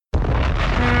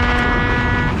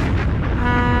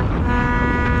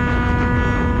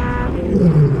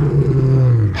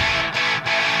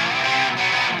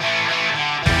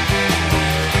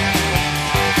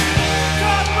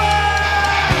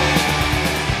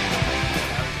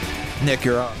Nick,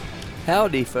 you're up.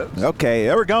 Howdy, folks. Okay,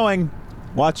 there we're going.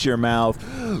 Watch your mouth.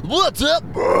 What's up?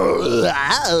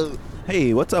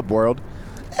 Hey, what's up, world?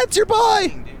 It's your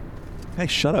boy. Hey,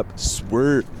 shut up.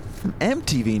 Swirt from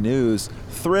MTV News.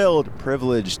 Thrilled,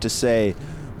 privileged to say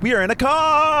we are in a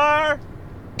car.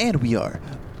 And we are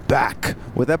back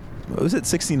with what was it,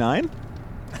 69?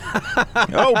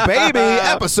 Oh, baby,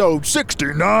 episode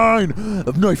 69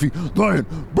 of Knifey Lion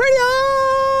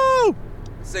Radio.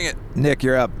 Sing it. Nick,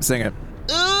 you're up. Sing it.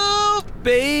 Ooh,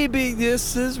 baby,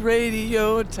 this is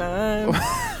radio time.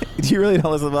 Do you really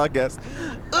don't listen to the podcast?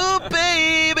 Ooh,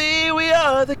 baby, we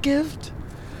are the gift.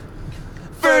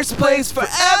 First place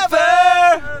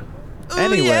forever. Ooh,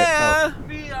 Anyway, yeah.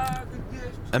 We are the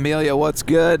gift. Amelia, what's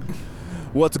good?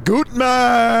 What's good,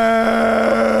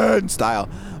 man? Style.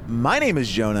 My name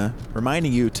is Jonah,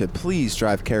 reminding you to please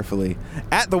drive carefully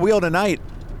at the wheel tonight.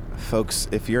 Folks,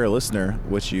 if you're a listener,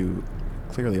 which you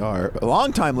clearly are, a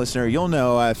long-time listener, you'll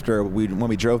know when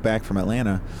we drove back from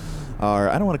Atlanta,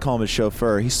 I don't want to call him a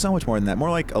chauffeur. He's so much more than that. More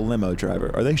like a limo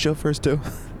driver. Are they chauffeurs too?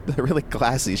 They're really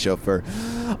classy chauffeur.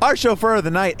 Our chauffeur of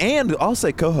the night and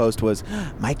also co-host was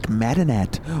Mike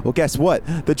Madinet. Well, guess what?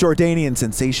 The Jordanian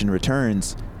sensation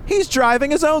returns. He's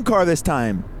driving his own car this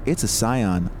time. It's a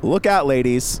Scion. Look out,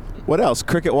 ladies. What else?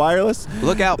 Cricket Wireless?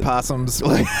 Look out, possums.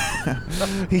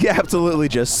 He absolutely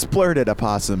just splurted a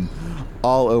possum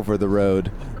all over the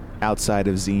road outside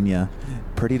of Xenia.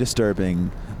 Pretty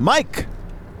disturbing. Mike!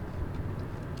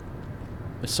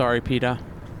 Sorry, Peter.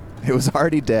 It was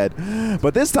already dead.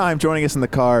 But this time, joining us in the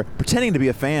car, pretending to be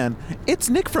a fan, it's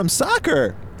Nick from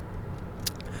Soccer.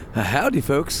 Howdy,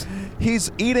 folks.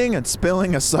 He's eating and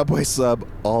spilling a Subway sub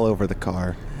all over the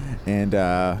car. And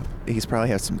he's probably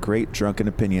has some great drunken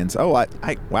opinions. Oh,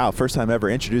 wow, first time ever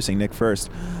introducing Nick first.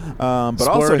 But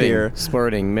also here...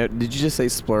 Splurting. Did you just say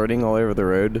splurting all over the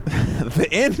road? the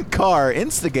in-car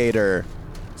instigator,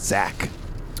 Zach.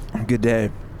 Good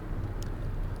day.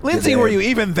 Lindsay, were you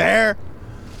even there?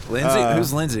 Lindsay?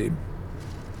 Who's Lindsay?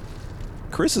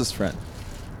 Chris's friend.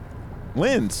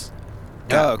 Linz.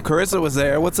 Oh, Carissa was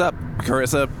there. What's up,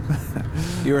 Carissa?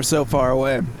 You were so far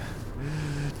away.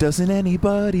 Doesn't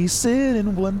anybody sit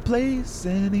in one place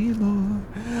anymore?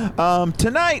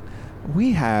 Tonight,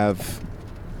 we have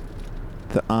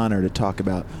the honor to talk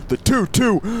about the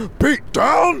 2-2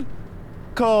 beatdown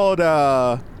called,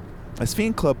 as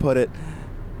Fiend Club put it,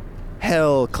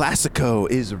 Hell Clasico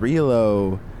is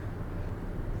Realo.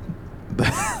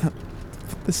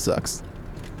 This sucks.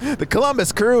 The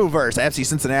Columbus Crew versus FC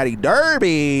Cincinnati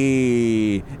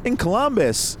Derby in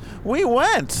Columbus. We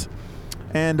went,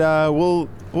 and we'll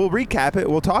recap it.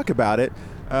 We'll talk about it.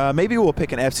 Maybe we'll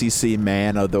pick an FCC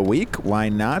Man of the Week. Why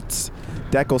not?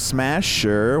 Deckle Smash,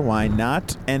 sure. Why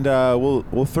not? And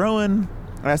we'll throw in,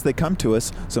 as they come to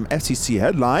us, some FCC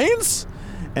headlines,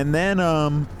 and then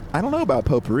I don't know about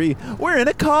potpourri. We're in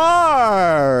a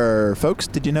car, folks.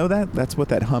 Did you know that? That's what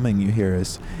that humming you hear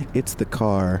is. It's the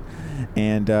car.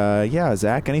 And yeah,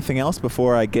 Zach, anything else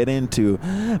before I get into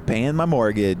paying my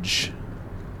mortgage?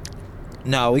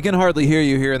 No, we can hardly hear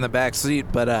you here in the back seat,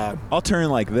 but I'll turn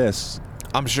like this.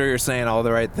 I'm sure you're saying all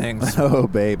the right things. Oh,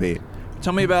 baby.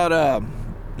 Tell me about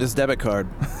this debit card.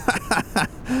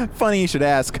 Funny you should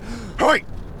ask. Hey!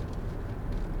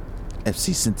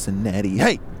 FC Cincinnati.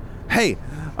 Hey!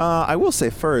 I will say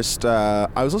first,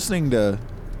 I was listening to...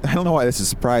 I don't know why this is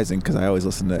surprising because I always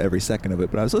listen to every second of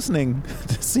it, but I was listening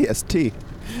to CST.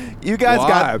 You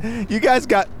guys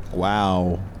got...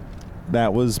 Wow.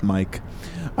 That was Mike.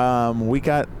 We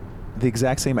got the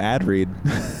exact same ad read.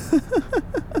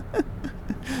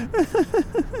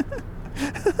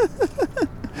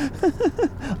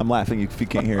 I'm laughing if you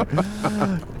can't hear it.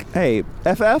 Hey,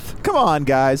 FF, come on,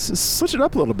 guys, switch it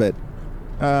up a little bit.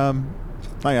 I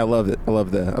love it. I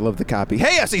love the copy.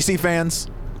 Hey, FCC fans,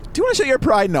 do you want to show your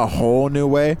pride in a whole new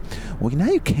way? Well, now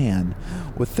you can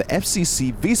with the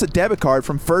FCC Visa debit card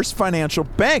from First Financial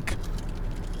Bank.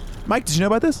 Mike, did you know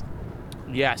about this?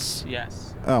 Yes.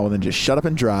 Oh, well, then just shut up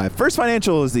and drive. First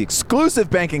Financial is the exclusive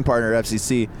banking partner of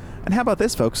FCC. And how about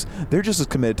this, folks? They're just as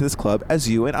committed to this club as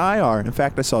you and I are. In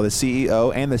fact, I saw the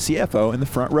CEO and the CFO in the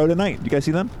front row tonight. You guys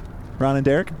see them? Ron and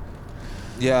Derek?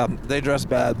 Yeah, they dress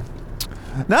bad.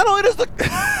 Not only does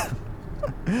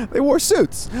they wore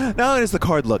suits. Not only does the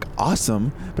card look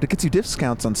awesome, but it gets you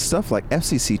discounts on stuff like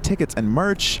FCC tickets and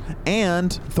merch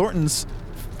and Thornton's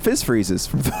Fizz Freezes.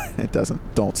 It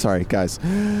doesn't. Don't. Sorry, guys. To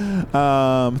find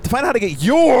out how to get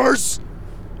yours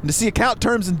and to see account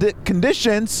terms and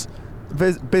conditions,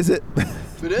 visit.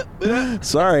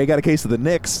 Sorry, I got a case of the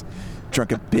Knicks.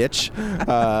 Drunken bitch.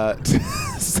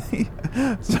 Sorry,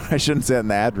 I shouldn't say it in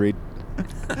the ad read.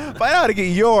 Find out how to get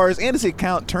yours and to see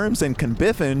account terms and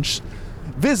conditions.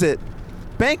 Visit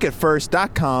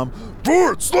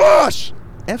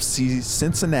bankatfirst.com/FC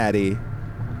Cincinnati.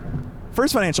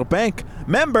 First Financial Bank,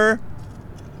 member.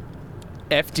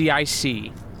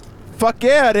 FDIC. Fuck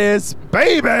yeah, it is,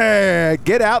 baby!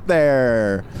 Get out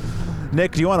there.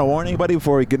 Nick, do you want to warn anybody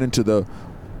before we get into the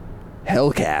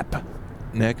Hellcap?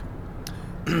 Nick?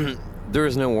 There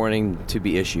is no warning to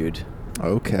be issued.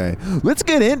 Okay, let's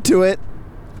get into it.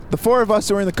 The four of us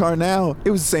who are in the car now,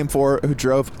 it was the same four who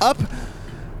drove up,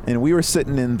 and we were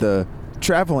sitting in the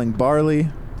traveling barley.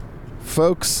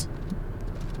 Folks,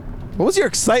 what was your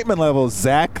excitement level,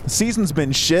 Zach? The season's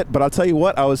been shit, but I'll tell you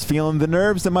what, I was feeling the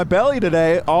nerves in my belly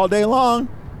today all day long.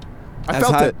 I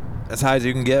felt it. As high as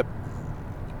you can get.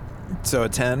 So a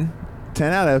 10?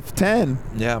 10 out of 10.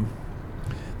 Yeah.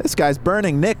 This guy's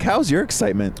burning. Nick, how's your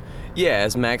excitement? Yeah,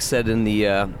 as Max said in the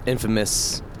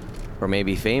infamous, or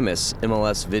maybe famous,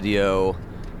 MLS video,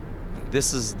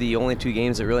 this is the only two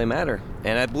games that really matter.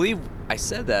 And I believe I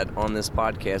said that on this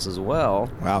podcast as well.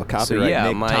 Wow, copyright So yeah,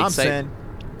 Nick my Thompson.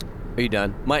 Are you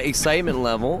done? My excitement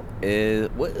level is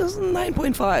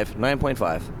 9.5.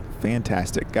 9.5.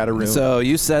 Fantastic. Got a room. So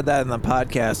you said that in the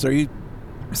podcast. Are you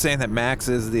saying that Max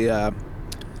is the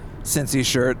Cincy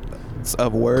shirt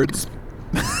of words?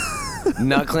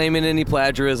 Not claiming any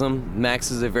plagiarism.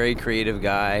 Max is a very creative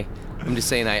guy. I'm just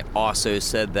saying I also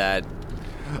said that.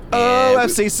 Oh, And-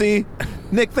 FCC.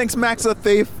 Nick thinks Max a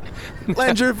thief.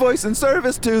 Lend your voice in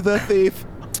service to the thief.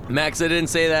 Max, I didn't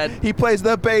say that. He plays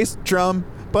the bass drum,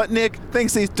 but Nick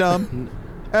thinks he's dumb.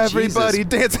 Everybody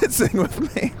dance and sing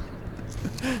with me.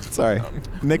 Sorry.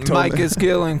 Nick told Mike me. is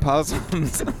killing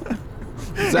possums.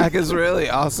 Zach is really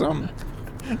awesome.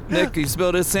 Nick, he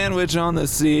spilled his sandwich on the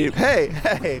seat.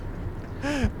 Hey.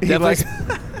 He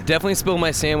Definitely spilled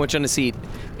my sandwich on the seat,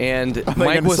 and thought you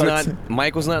Mike were was gonna not. start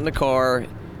Mike was not in the car.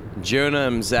 Jonah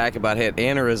and Zach about had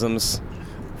aneurysms.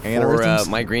 Aneurysms? For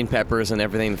my green peppers and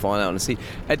everything falling out in the seat.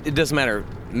 It doesn't matter.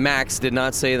 Max did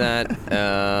not say that.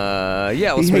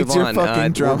 Yeah, let's He move hates your on. fucking We're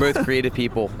drum. both creative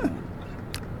people.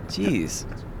 Jeez.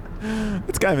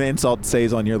 It's kind of an insult to say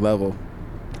he's on your level.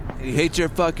 He hates your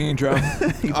fucking drum.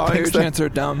 He All your thinks that- chants are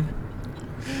dumb.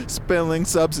 Spilling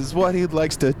subs is what he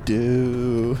likes to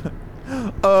do.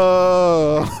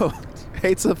 Oh,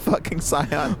 hates a fucking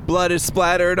scion. Blood is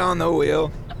splattered on the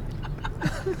wheel.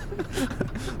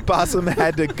 Possum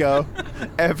had to go.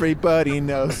 Everybody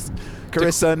knows.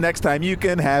 Carissa, next time you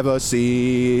can have a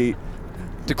seat.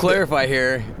 To clarify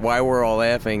here, why we're all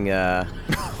laughing,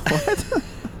 What?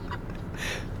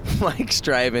 Mike's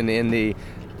driving in the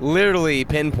literally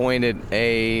pinpointed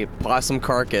a possum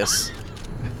carcass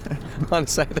on the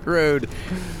side of the road,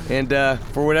 and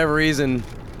for whatever reason,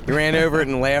 he ran over it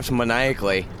and laughed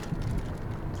maniacally.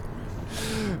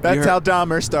 That's how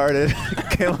Dahmer started,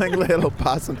 killing little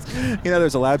possums. You know,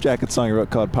 there's a Lab Jacket song he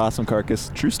wrote called Possum Carcass.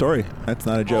 True story. That's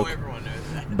not a joke. Oh, everyone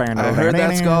knows that. I heard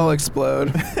that skull explode.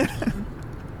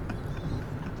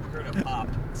 Heard a pop.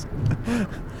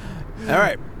 All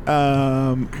right.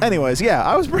 Anyways, yeah,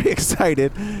 I was pretty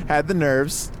excited. Had the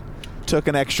nerves. Took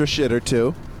an extra shit or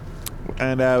two.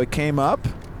 And we came up.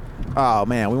 Oh,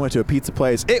 man, we went to a pizza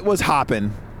place. It was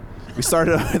hopping. We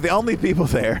started the only people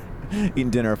there eating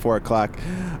dinner at 4 o'clock.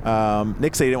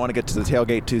 Nick said he didn't want to get to the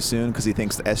tailgate too soon because he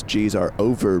thinks the SGs are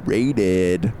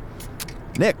overrated.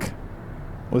 Nick,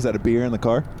 was that a beer in the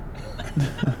car?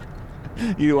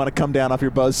 You want to come down off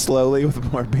your buzz slowly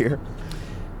with more beer?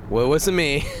 Well, it wasn't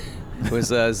me. It was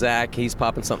Zach. He's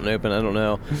popping something open. I don't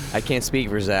know. I can't speak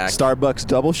for Zach. Starbucks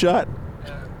double shot?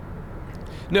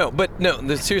 No,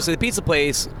 seriously, the pizza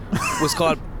place was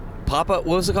called Papa.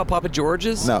 What was it called? Papa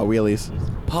George's? No, wheelies.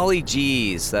 Polly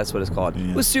G's. That's what it's called.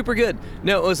 Yeah. It was super good.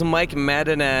 No, it was a Mike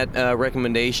Madinat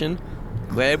recommendation.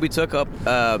 Glad we took up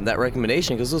that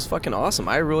recommendation because it was fucking awesome.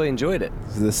 I really enjoyed it.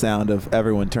 This is the sound of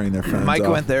everyone turning their phones Mike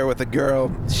off. went there with a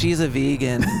girl. She's a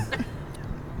vegan.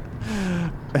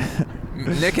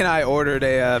 Nick and I ordered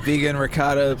a vegan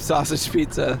ricotta sausage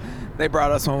pizza. They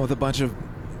brought us one with a bunch of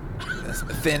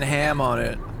thin ham on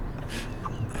it.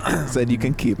 Said you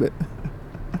can keep it.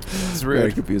 It's Very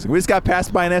rude. confusing. We just got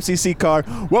passed by an FCC car.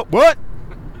 What?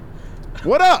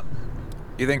 What up?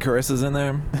 You think Carissa's in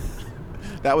there?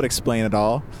 That would explain it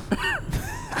all.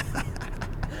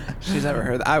 She's never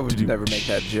heard that. I would never make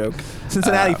that joke.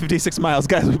 Cincinnati, 56 miles.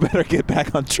 Guys, we better get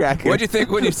back on track here. What'd you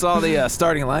think when you saw the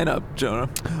starting lineup, Jonah?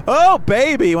 Oh,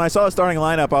 baby. When I saw the starting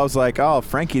lineup, I was like, oh,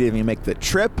 Frankie didn't even make the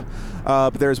trip.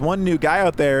 But there's one new guy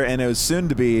out there, and it was soon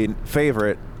to be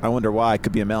favorite, I wonder why.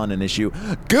 Could be a melanin issue.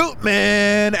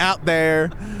 Gutman out there.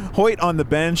 Hoyt on the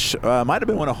bench. Might have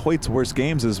been one of Hoyt's worst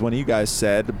games, as one of you guys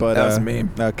said. But That was me.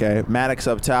 Okay. Maddox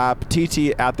up top.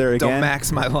 TT out there again. Don't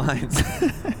max my lines.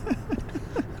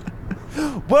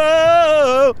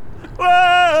 Whoa!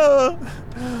 Whoa!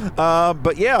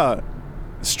 But yeah,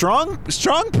 strong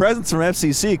presence from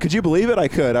FCC. Could you believe it? I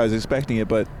could. I was expecting it,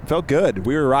 but felt good.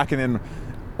 We were rocking in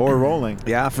or rolling.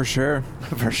 Yeah, for sure.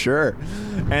 For sure.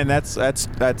 And that's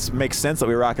makes sense that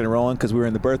we were rocking and rolling because we were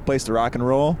in the birthplace to rock and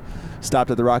roll.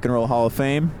 Stopped at the Rock and Roll Hall of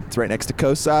Fame. It's right next to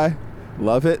COSI.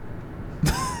 Love it.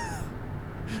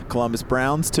 Columbus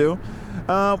Browns too.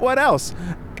 What else?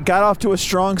 Got off to a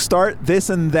strong start. This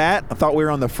and that. I thought we were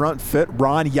on the front foot.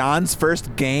 Ron Jan's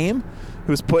first game.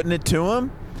 Who was putting it to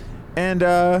him. And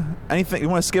anything you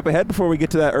want to skip ahead before we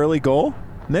get to that early goal?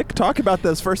 Nick, talk about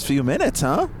those first few minutes,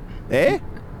 huh? Eh?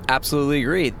 Absolutely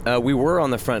agreed. We were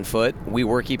on the front foot. We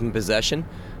were keeping possession.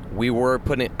 We were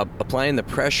applying the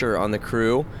pressure on the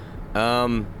Crew.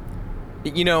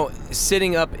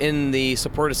 Sitting up in the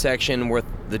supporter section with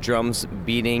the drums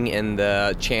beating and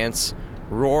the chants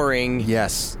roaring.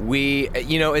 Yes.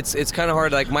 It's kind of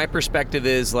hard. Like, my perspective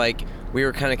is like we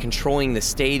were kind of controlling the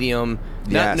stadium,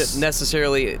 not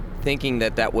necessarily thinking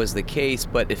that was the case,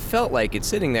 but it felt like it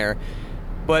sitting there.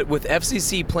 But with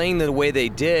FCC playing the way they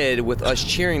did, with us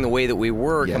cheering the way that we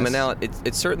were coming out,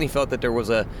 it certainly felt that there was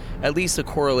at least a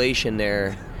correlation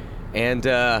there. And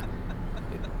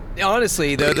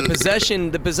honestly,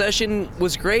 the possession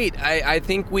was great. I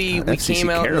think we came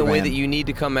out in the way that you need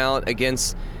to come out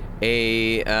against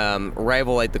a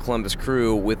rival like the Columbus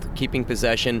Crew, with keeping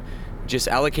possession, just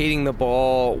allocating the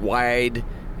ball wide,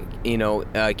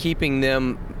 keeping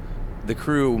the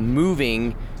Crew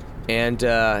moving. And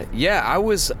I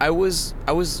was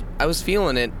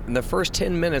feeling it in the first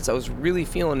 10 minutes. I was really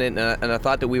feeling it, and I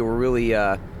thought that we were really,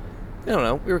 we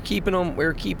were keeping them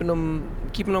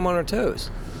on our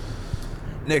toes.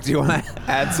 Nick, do you want to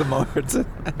add some more to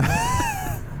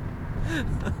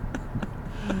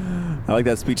I like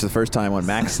that speech the first time when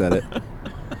Max said it.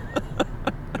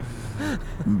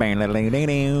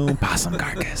 Possum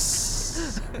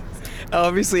carcass.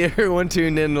 Obviously, everyone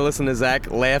tuned in to listen to Zach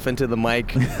laugh into the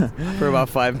mic for about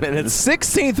 5 minutes.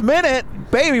 16th minute,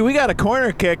 baby, we got a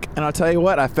corner kick, and I'll tell you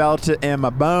what, I felt it in my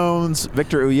bones.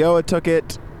 Victor Ulloa took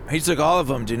it. He took all of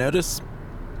them. Do you notice?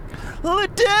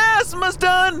 Ledesma's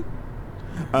done.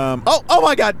 Oh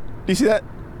my God! Do you see that?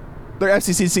 Their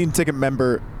FCC season ticket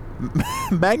member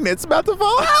magnet's about to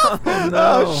fall out.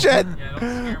 Oh shit!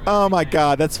 Oh my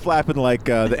God, that's flapping like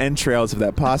the entrails of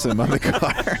that possum on the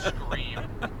car.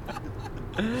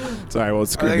 Sorry, we'll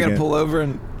scream Are they again. gonna pull over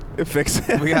and Fix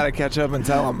it. we gotta catch up and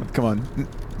tell them? Come on,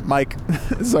 Mike.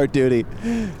 This is our duty.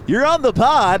 You're on the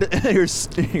pod.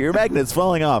 your magnet's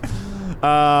falling off.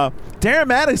 Darren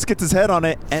Maddox gets his head on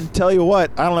it, and tell you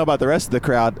what, I don't know about the rest of the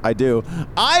crowd. I do.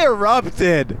 I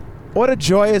erupted. What a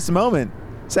joyous moment.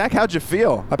 Zach, how'd you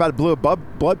feel? I about blew a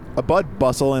bud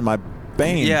bustle in my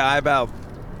vein. Yeah, I about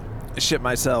shit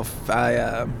myself.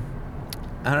 I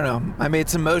don't know. I made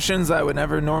some motions I would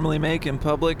never normally make in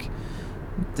public.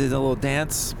 Did a little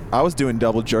dance. I was doing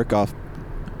double jerk off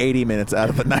 80 minutes out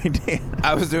of the 90.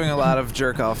 I was doing a lot of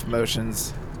jerk off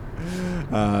motions.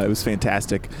 It was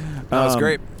fantastic. That was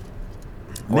great.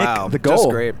 Nick, Wow, the goal. just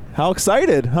great. How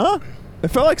excited, huh? It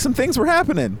felt like some things were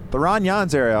happening. The Ron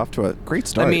Jans area off to a great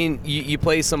start. I mean, you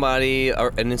play somebody,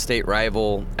 an in-state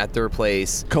rival, at their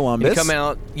place. Columbus. You come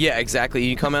out, yeah, exactly.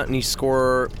 You come out and you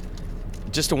score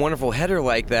just a wonderful header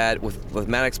like that with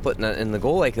Maddox putting in the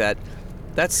goal like that.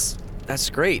 That's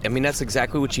great. I mean, that's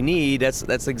exactly what you need.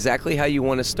 That's exactly how you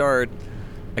want to start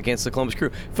against the Columbus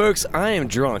Crew. Folks, I am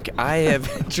drunk. I have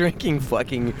been drinking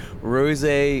fucking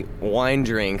rosé wine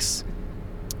drinks.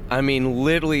 I mean,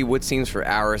 literally what seems for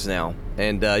hours now.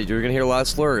 And you're going to hear a lot of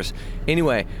slurs.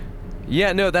 Anyway,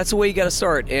 yeah, no, that's the way you got to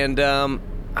start. And I want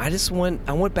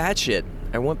batshit.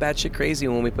 I want batshit crazy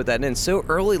when we put that in so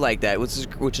early like that,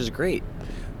 which is great.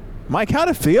 Mike, how'd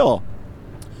it feel?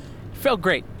 Felt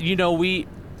great. You know, we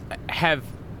have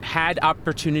had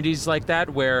opportunities like that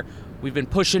where we've been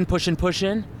pushing,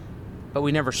 but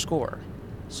we never score.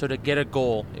 So to get a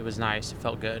goal, it was nice. It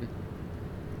felt good.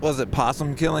 Was it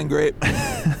possum killing great?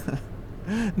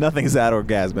 Nothing's that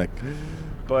orgasmic.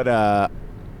 But I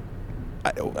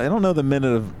don't know the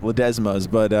minute of Ledesma's,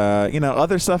 but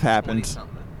other stuff happened.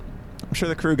 I'm sure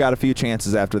the Crew got a few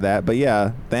chances after that, but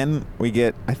yeah, then we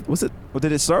get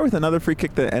did it start with another free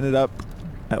kick that ended up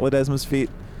at Ledesma's feet?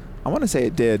 I want to say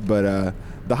it did, but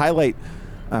the highlight,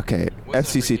 okay,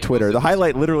 FCC Twitter, the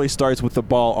highlight literally starts with the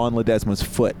ball on Ledesma's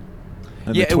foot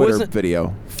in the Twitter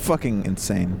video. Fucking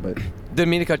insane, but didn't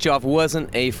mean to cut you off. It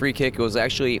wasn't a free kick. It was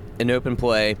actually an open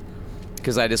play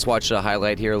because I just watched a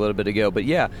highlight here a little bit ago. But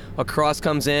yeah, a cross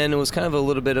comes in. It was kind of a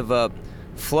little bit of a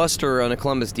fluster on the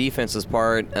Columbus defense's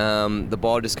part. The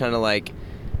ball just kind of like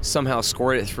somehow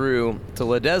squirted through to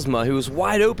Ledesma, who was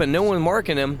wide open. No one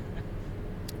marking him.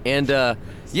 And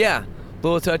yeah,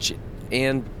 little touch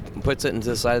and puts it into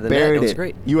the side of the net. It was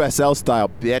great. USL style,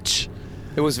 bitch.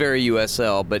 It was very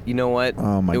USL, but you know what?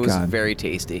 Oh, my It was God. very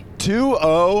tasty.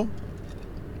 2-0.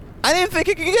 I didn't think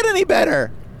it could get any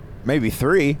better. Maybe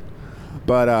 3.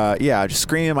 But, yeah, just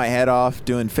screaming my head off,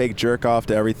 doing fake jerk off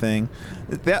to everything.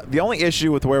 The only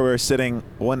issue with where we were sitting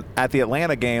when at the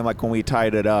Atlanta game, like when we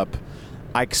tied it up,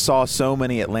 I saw so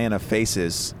many Atlanta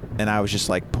faces, and I was just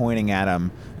like pointing at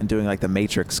them and doing like the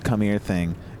Matrix come here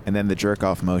thing and then the jerk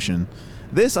off motion.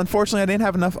 This, unfortunately, I didn't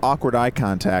have enough awkward eye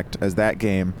contact as that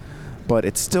game, but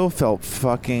it still felt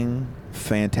fucking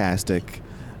fantastic.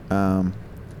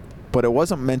 But it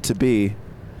wasn't meant to be,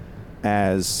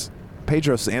 as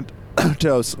Pedro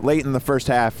Santos late in the first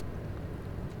half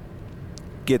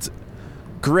gets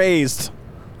grazed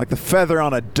like the feather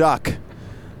on a duck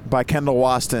by Kendall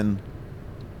Waston.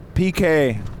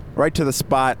 PK right to the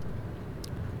spot.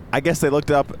 I guess they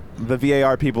looked up, the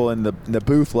VAR people in the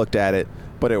booth looked at it,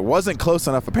 but it wasn't close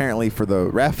enough apparently for the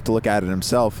ref to look at it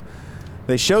himself.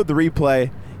 They showed the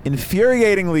replay.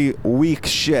 Infuriatingly weak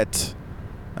shit.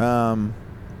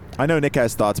 I know Nick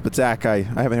has thoughts, but Zach, I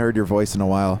haven't heard your voice in a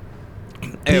while.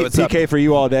 Hey, what's PK up? for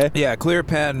you all day? Yeah, clear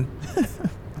pen.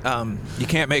 You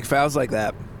can't make fouls like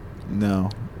that. No.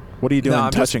 What are you doing No,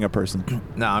 I'm touching a person?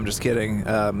 No, I'm just kidding.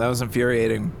 That was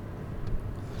infuriating.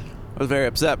 I was very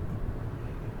upset.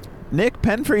 Nick,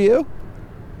 pen for you?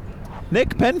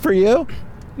 Nick, pen for you?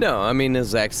 No, I mean, as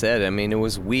Zach said, I mean, it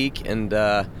was weak, and,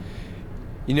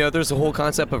 you know, there's a whole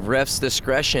concept of ref's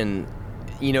discretion.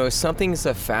 You know, if something's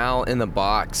a foul in the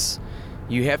box,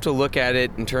 you have to look at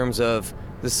it in terms of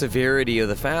the severity of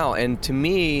the foul. And to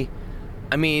me,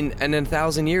 I mean, in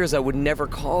 1,000 years, I would never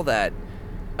call that.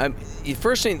 The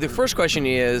first question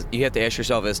is you have to ask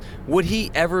yourself is, would he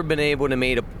ever been able to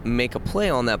make a play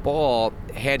on that ball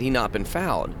had he not been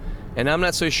fouled? And I'm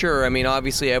not so sure. I mean,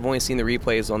 obviously, I've only seen the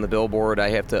replays on the billboard. I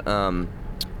have to,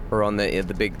 or on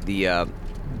the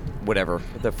whatever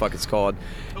the fuck it's called.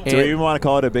 Do you even want to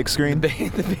call it a big screen?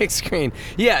 The big screen.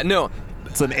 Yeah, no.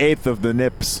 It's an eighth of the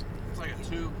nips.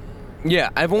 Yeah,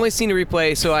 I've only seen a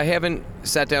replay, so I haven't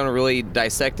sat down and really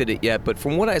dissected it yet. But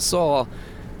from what I saw,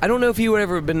 I don't know if he would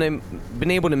ever been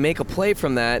able to make a play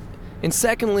from that. And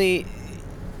secondly,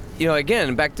 you know,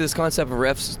 again, back to this concept of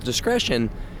ref's discretion,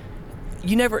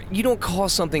 you don't call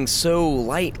something so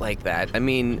light like that. I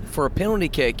mean, for a penalty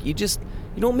kick, you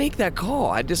don't make that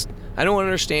call. I don't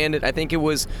understand it. I think it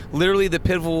was literally the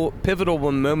pivotal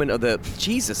moment of the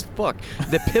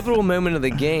pivotal moment of the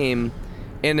game,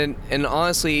 and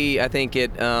honestly, I think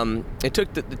it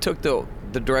took the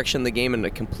direction of the game in a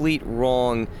complete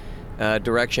wrong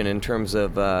direction in terms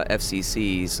of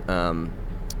FCC's,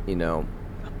 you know,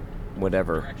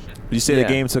 whatever. Did you say the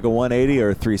game took a 180 or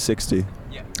a 360?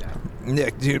 Yeah.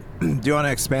 Nick, do you want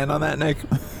to expand on that, Nick?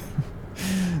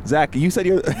 Zach, you said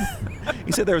you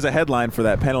said there was a headline for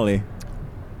that penalty.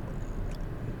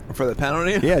 For the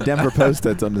penalty? Yeah, Denver Post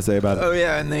had something to say about it. Oh,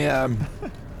 yeah, in the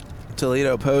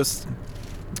Toledo Post,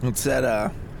 it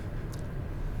said,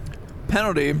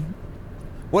 penalty,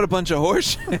 what a bunch of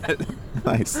horse shit.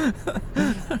 Nice.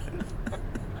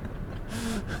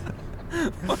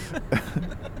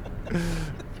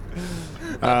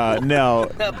 No.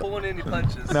 Not pulling any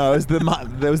punches. No, it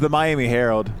was the Miami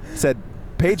Herald. It said,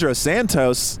 Pedro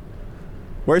Santos,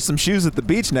 wear some shoes at the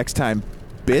beach next time,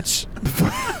 bitch.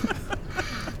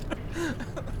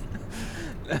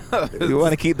 You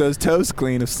want to keep those toes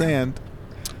clean of sand.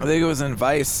 I think it was in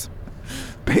Vice.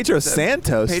 Pedro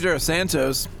Santos? Pedro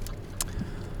Santos.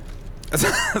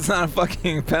 That's not a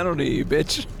fucking penalty, you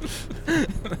bitch.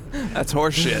 That's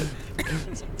horse shit.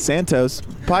 Santos,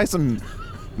 buy some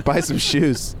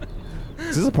shoes.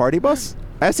 Is this a party bus?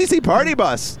 FCC party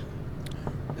bus.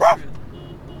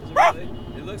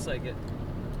 It looks like it.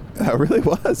 That really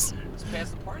was. It's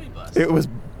past the party bus. It was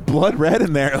blood red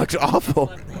in there. It looked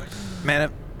awful.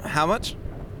 Man, how much?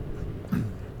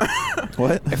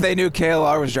 What? If they knew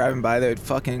KLR was driving by, they'd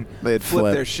fucking They'd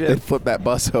flip their shit. They'd flip that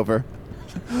bus over.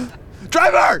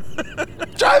 Driver!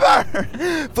 Driver!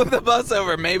 Flip the bus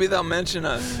over. Maybe they'll mention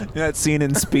us. You know that scene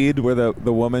in Speed where the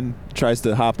woman tries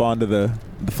to hop onto the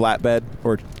flatbed,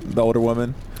 or the older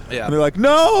woman? Yeah. And they're like,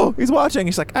 no! He's watching.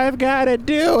 He's like, I've got to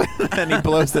do it. And he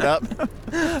blows it up.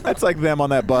 That's like them on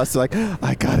that bus. They're like,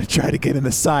 I got to try to get in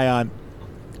the Scion.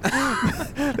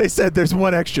 They said there's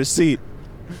one extra seat.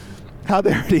 How'd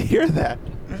they already hear that?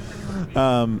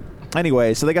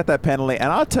 Anyway, so they got that penalty,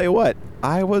 and I'll tell you what,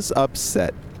 I was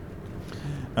upset.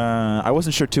 I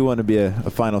wasn't sure 2-1 would be a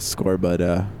final score, but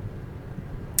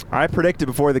I predicted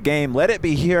before the game, let it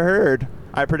be heard,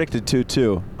 I predicted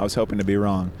 2-2. I was hoping to be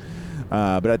wrong.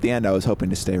 But at the end, I was hoping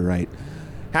to stay right.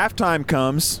 Halftime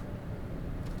comes.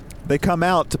 They come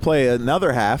out to play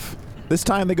another half. This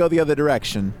time they go the other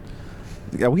direction.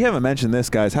 Yeah, we haven't mentioned this,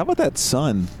 guys. How about that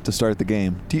sun to start the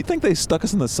game? Do you think they stuck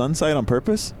us on the sun side on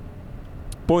purpose?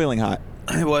 Boiling hot.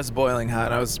 It was boiling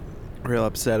hot. I was real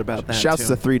upset about that. Shouts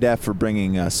too. to 3Def for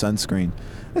bringing sunscreen.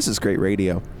 This is great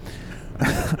radio.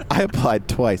 I applied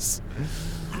twice.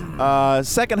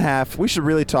 Second half, we should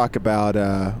really talk about,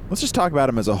 let's just talk about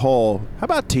him as a whole. How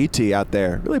about TT out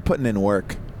there? Really putting in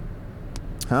work.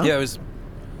 Huh? Yeah,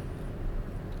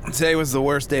 today was the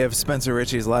worst day of Spencer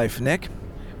Ritchie's life. Nick?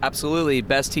 Absolutely,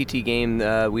 best TT game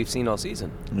we've seen all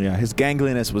season. Yeah, his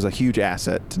gangliness was a huge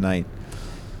asset tonight.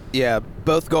 Yeah,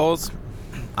 both goals.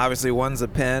 Obviously, one's a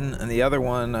pen, and the other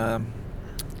one,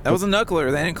 that was a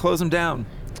knuckler. They didn't close him down.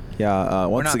 Yeah,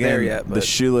 once not again, there yet, the but-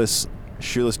 shoeless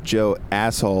Joe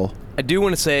asshole. I do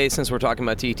want to say, since we're talking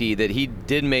about TT, that he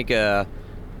did make a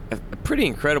pretty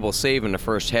incredible save in the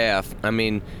first half. I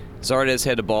mean, Zardes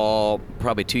had the ball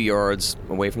probably 2 yards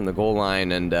away from the goal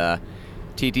line, and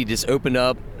TT just opened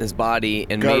up his body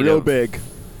and Got made real a big.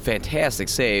 fantastic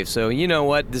save. So you know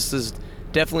what? This has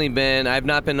definitely been. I've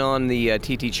not been on the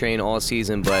TT train all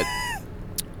season, but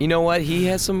you know what? He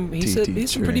has some. He had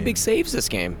some pretty train. big saves this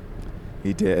game.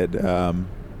 He did.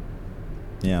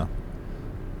 Yeah.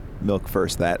 Milk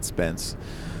first, that Spence.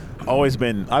 I've always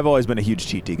been a huge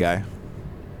TT guy.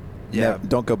 Yeah.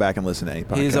 Don't go back and listen to any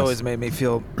podcast. He's always made me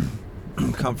feel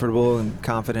comfortable and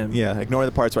confident. Yeah, ignore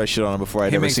the parts where I shit on him before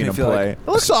I'd He ever makes seen me him feel play. like It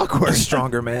looks awkward. A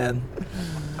stronger man.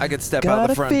 I could step out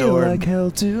the front door and hell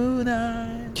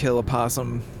tonight. kill a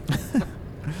possum.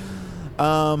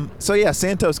 So yeah,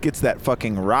 Santos gets that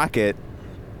fucking rocket.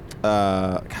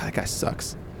 God, that guy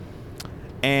sucks.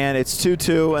 And it's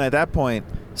 2-2, and at that point,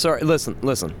 Sorry, listen.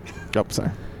 oh,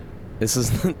 sorry. This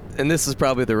is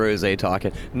probably the Rose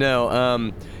talking.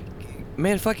 No,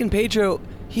 man, fucking Pedro,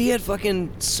 he had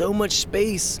fucking so much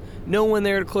space. No one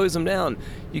there to close him down.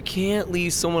 You can't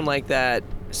leave someone like that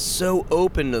so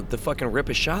open to fucking rip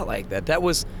a shot like that. That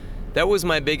was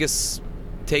my biggest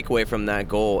takeaway from that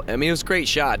goal. I mean, it was a great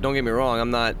shot. Don't get me wrong.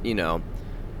 I'm not,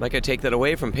 like I take that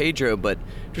away from Pedro, but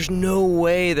there's no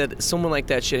way that someone like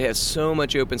that should have so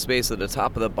much open space at the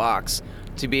top of the box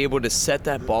to be able to set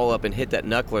that ball up and hit that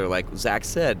knuckler, like Zach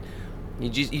said.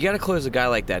 You got to close a guy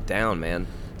like that down, man.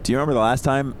 Do you remember the last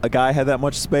time a guy had that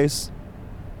much space?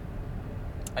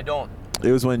 I don't.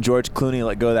 It was when George Clooney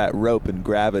let go of that rope in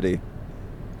Gravity.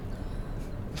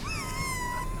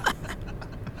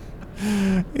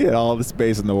 He had all the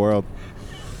space in the world.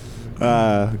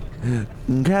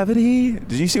 Gravity.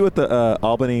 Did you see what the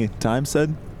Albany Times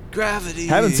said? Gravity.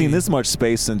 Haven't seen this much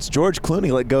space since George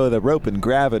Clooney let go of the rope in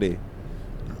Gravity.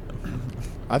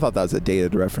 I thought that was a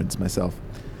dated reference myself.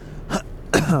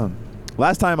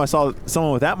 Last time I saw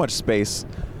someone with that much space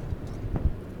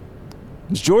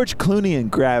was George Clooney in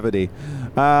Gravity.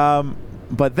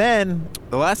 But then...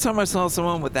 The last time I saw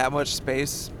someone with that much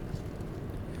space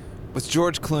was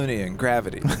George Clooney in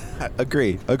Gravity.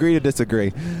 Agree to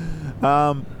disagree.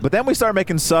 But then we start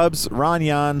making subs. Ron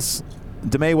Jans,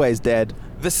 DeMayway's dead.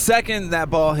 The second that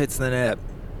ball hits the net,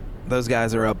 those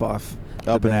guys are up off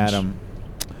the Up and at bench. him.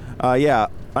 Yeah,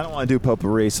 I don't want to do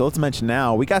potpourri, so let's mention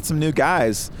now. We got some new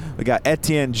guys. We got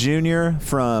Etienne Jr.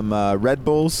 from Red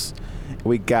Bulls.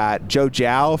 We got Joe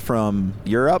Zhao from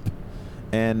Europe.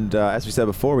 And as we said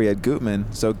before, we had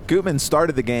Gutman. So Gutman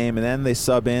started the game, and then they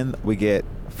sub in. We get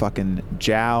fucking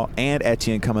Zhao and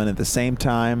Etienne coming in at the same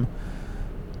time.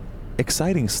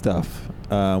 Exciting stuff.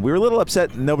 We were a little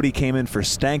upset nobody came in for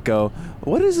Stanko.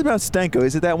 What is it about Stanko?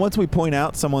 Is it that once we point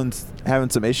out someone's having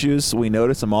some issues, we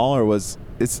notice them all, or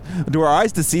do our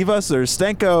eyes deceive us, or is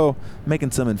Stanko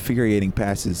making some infuriating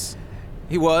passes?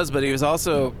 He was, but he was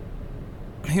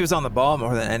on the ball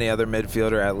more than any other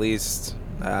midfielder, at least.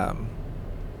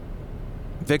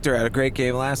 Victor had a great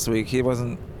game last week. He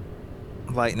wasn't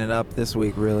lighting it up this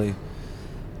week, really.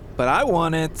 But I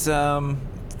want it,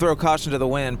 throw caution to the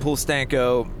wind, pull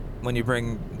Stanko when you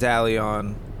bring Daly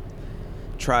on.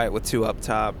 Try it with two up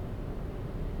top.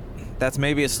 That's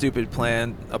maybe a stupid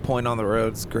plan. A point on the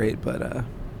road's great, but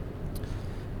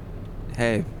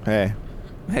hey,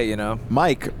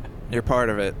 Mike, you're part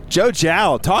of it. Joe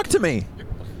Zhao, talk to me.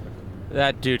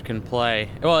 That dude can play.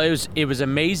 Well, it was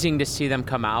amazing to see them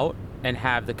come out and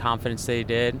have the confidence they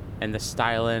did, and the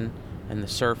styling and the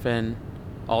surfing,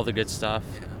 all the good stuff.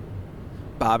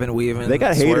 Bobbing, weaving. They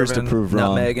got haters to swerving, prove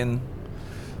wrong. Nutmegging.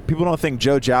 people don't think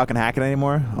Joe Jow can hack it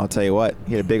anymore. I'll tell you what,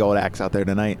 he had a big old axe out there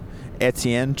tonight.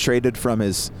 Etienne traded from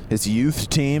his youth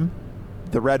team,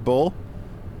 the Red Bull.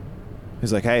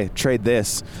 He's like, hey, trade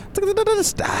this.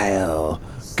 Style.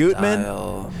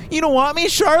 Gutman, you don't want me,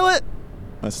 Charlotte?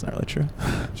 That's not really true.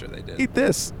 I'm sure they did. Eat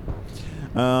this.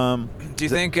 Do you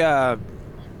think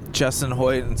Justin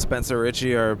Hoyt and Spencer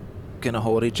Ritchie are going to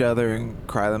hold each other and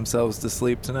cry themselves to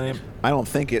sleep tonight? I don't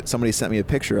think it. Somebody sent me a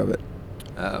picture of it.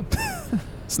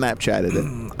 Snapchatted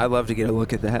it. I'd love to get a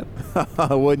look at that.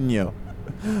 Wouldn't you?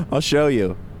 I'll show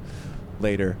you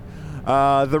later.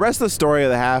 The rest of the story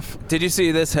of the half. Did you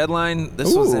see this headline?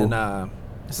 This was Ooh. in.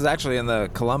 This is actually in the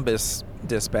Columbus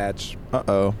Dispatch.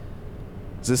 Uh-oh.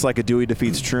 Is this like a Dewey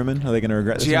defeats Truman? Are they going to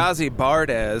regret this? Giazzi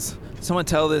Bardez. Someone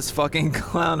tell this fucking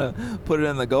clown to put it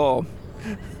in the goal.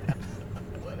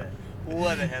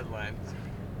 What a headline.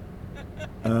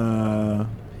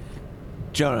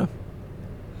 Jonah.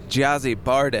 Giazzi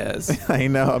Bardez. I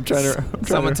know. I'm trying to.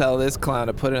 Someone tell this clown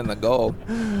to put it in the goal.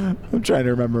 I'm trying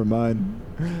to remember mine.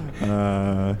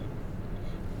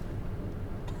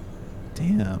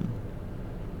 Damn.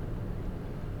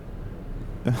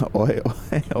 Oi,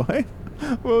 oi, oi.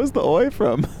 What was the oi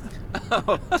from?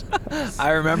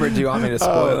 I remember. Do you want me to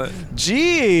spoil it?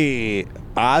 Gee,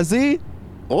 Ozzy?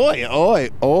 Oi, oi,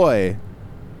 oi.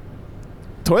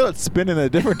 Toilets spin in a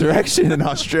different direction in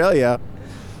Australia.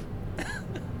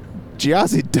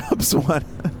 Giazzi dumps one.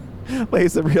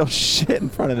 Lays the real shit in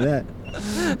front of the net.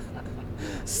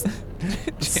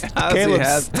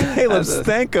 Caleb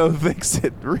Stanko thinks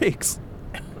it reeks.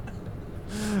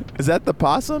 Is that the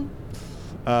possum?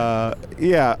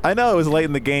 Yeah, I know it was late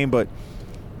in the game, but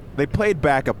they played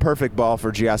back a perfect ball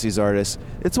for Giassi Zardes.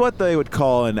 It's what they would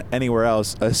call in anywhere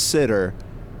else a sitter.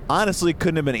 Honestly,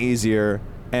 couldn't have been easier.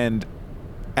 And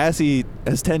as he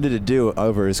has tended to do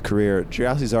over his career,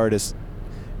 Giassi Zardes,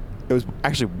 it was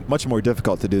actually much more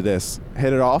difficult to do this.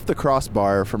 Hit it off the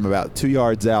crossbar from about 2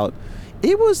 yards out.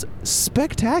 It was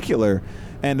spectacular.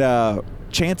 And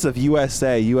chants of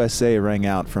USA rang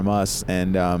out from us.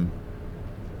 And I'll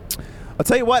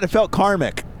tell you what, it felt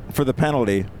karmic for the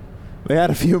penalty. They had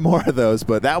a few more of those,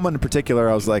 but that one in particular,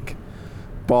 I was like,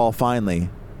 ball finally,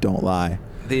 don't lie.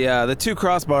 The two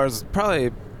crossbars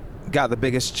probably got the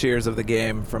biggest cheers of the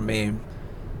game from me.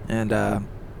 And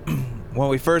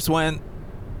when they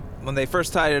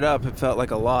first tied it up, it felt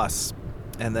like a loss.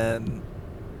 And then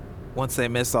once they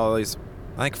missed all these,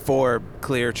 I think 4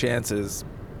 clear chances,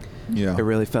 Yeah, it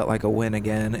really felt like a win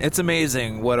again. It's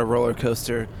amazing what a roller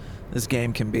coaster this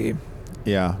game can be.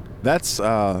 yeah. That's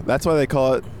why they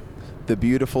call it the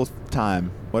beautiful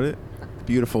time.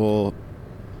 Beautiful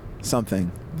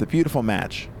something. The beautiful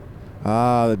match.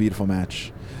 The beautiful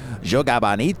match. Joga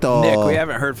bonito. Nick, we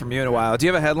haven't heard from you in a while. Do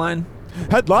you have a headline?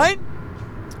 Headline?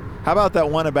 How about that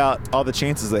one about all the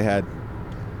chances they had?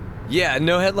 Yeah,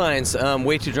 no headlines.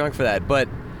 Way too drunk for that. But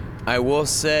I will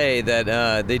say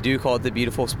that they do call it the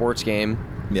beautiful sports game.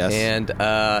 Yes. And,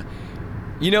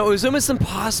 it was almost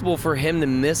impossible for him to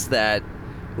miss that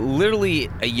literally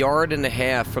 1.5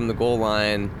 yards from the goal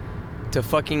line to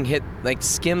fucking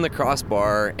skim the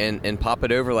crossbar and pop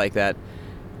it over like that.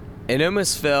 It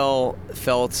almost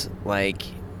felt like,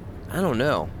 I don't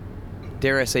know,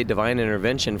 dare I say divine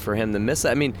intervention for him to miss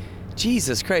that. I mean,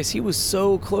 Jesus Christ, he was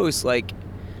so close. Like,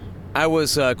 I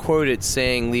was quoted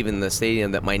saying leaving the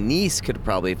stadium that my niece could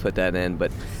probably put that in,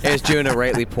 but as Jonah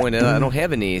rightly pointed out, I don't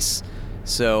have a niece.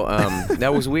 So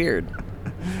that was weird.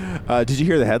 Did you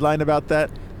hear the headline about that?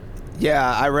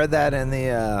 Yeah, I read that in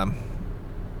the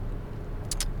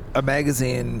a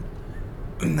magazine.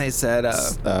 They said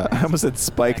I almost said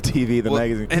Spike TV, the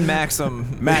magazine. And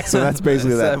Maxim. Maxim, that's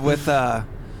basically that. Said with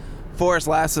Forrest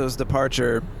Lasso's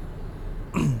departure,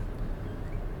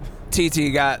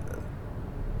 TT got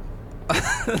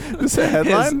Is that a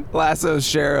headline? his Lasso's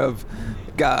share of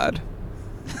God.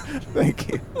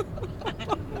 Thank you.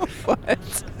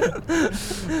 What?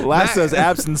 Lasso's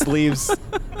absence leaves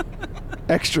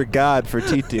extra God for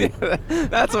TT.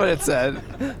 That's what it said.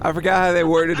 I forgot how they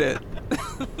worded it.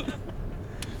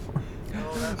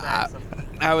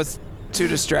 I was too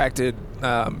distracted.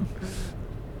 Like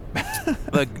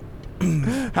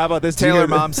How about this? Taylor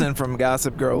Momsen from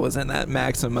Gossip Girl was in that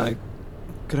Maxim. I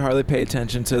could hardly pay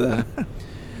attention to the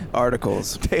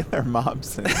articles. Taylor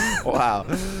Momsen. Wow.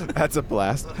 That's a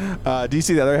blast. Do you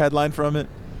see the other headline from it?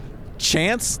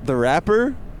 Chance the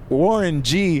rapper, Warren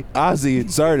G. Ozzy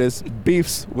Zardes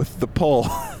beefs with the pole.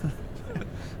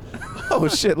 Oh,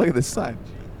 shit. Look at this sign.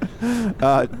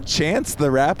 Chance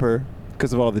the rapper,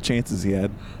 because of all the chances he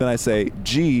had. Then I say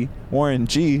Warren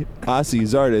G. Ozzy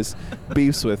Zardes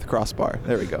beefs with crossbar.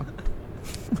 There we go.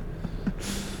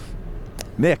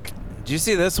 Nick. Did Did you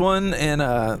see this one in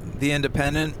The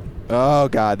Independent? Oh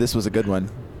God, this was a good one.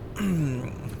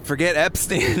 Forget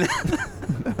Epstein.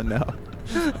 No.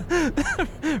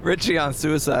 Richie on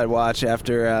suicide watch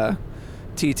after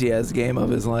TTS game of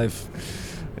his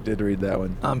life. I did read that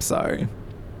one. I'm sorry.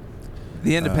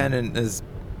 The Independent is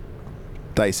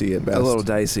Dicey at best. a little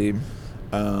dicey.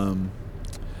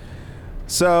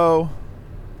 So,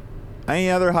 any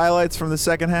other highlights from the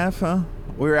second half? Huh?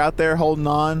 We were out there holding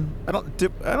on. I don't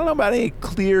know about any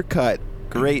clear-cut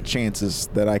great chances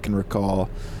that I can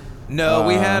recall. No,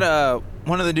 we had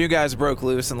one of the new guys broke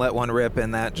loose and let one rip,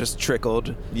 and that just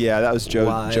trickled. Yeah, that was Joe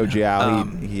wide.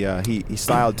 Jiao. He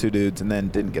styled two dudes and then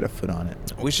didn't get a foot on it.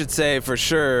 We should say for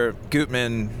sure,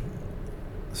 Gutman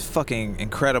is fucking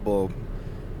incredible.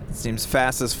 Seems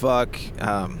fast as fuck,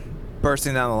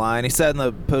 bursting down the line. He said in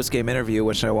the post-game interview,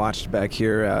 which I watched back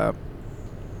here,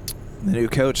 the new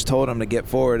coach told him to get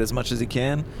forward as much as he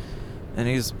can, and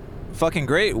he's fucking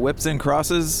great. Whips in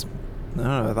crosses. I don't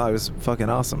know, I thought he was fucking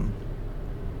awesome.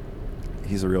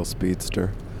 He's a real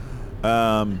speedster.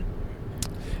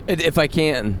 If I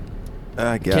can,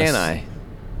 I guess. can I?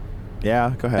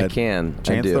 Yeah, go ahead. I can. I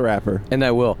Chance do. the Rapper. And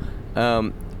I will.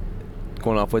 Going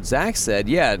off what Zach said,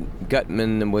 yeah,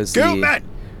 Gutman was Gutman.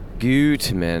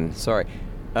 Sorry.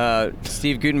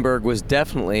 Steve Gutenberg was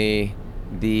definitely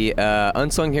the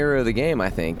unsung hero of the game, I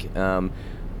think.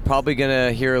 Probably going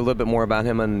to hear a little bit more about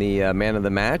him on the Man of the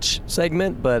Match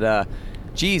segment, but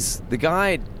geez, the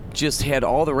guy just had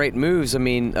all the right moves. I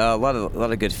mean, a lot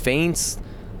of good feints,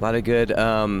 a lot of good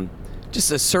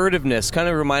just assertiveness. Kind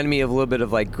of reminded me of a little bit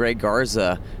of like Greg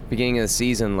Garza beginning of the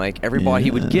season. Like every ball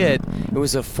he would get, it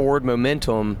was a forward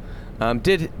momentum.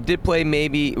 Did play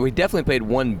we definitely played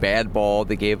one bad ball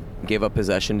that gave up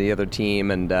possession to the other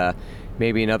team, and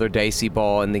maybe another dicey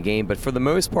ball in the game. But for the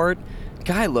most part, the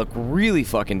guy looked really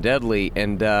fucking deadly.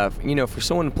 And for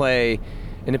someone to play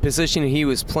in a position he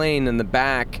was playing in the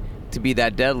back to be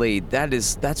that deadly,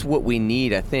 that's what we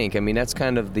need, I think. I mean, that's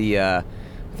kind of the I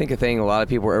think a thing a lot of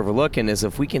people are overlooking is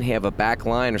if we can have a back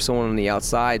line or someone on the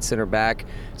outside, center back,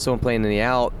 someone playing in the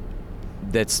out,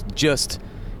 that's just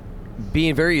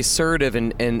being very assertive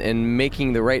and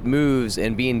making the right moves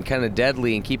and being kind of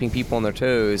deadly and keeping people on their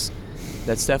toes.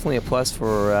 That's definitely a plus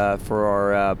for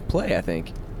our play, I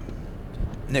think.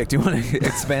 Nick, do you want to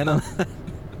expand on that?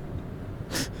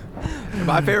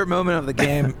 My favorite moment of the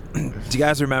game, do you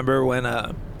guys remember when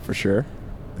For sure.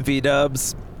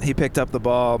 V-Dubs, he picked up the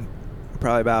ball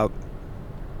probably about,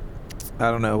 I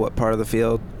don't know what part of the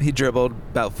field. He dribbled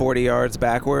about 40 yards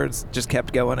backwards, just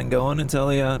kept going and going until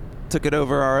he took it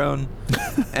over our own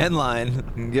end line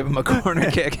and give him a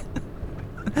corner kick.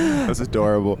 That was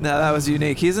adorable. No, that was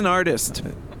unique. He's an artist.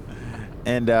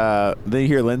 And then you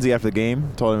hear Lindsay after the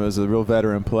game told him it was a real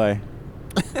veteran play.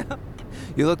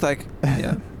 You look like,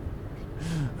 yeah.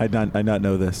 I not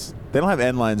know this. They don't have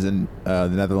end lines in the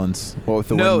Netherlands. Well, with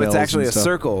the No, windmills it's actually and a stuff.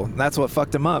 circle. That's what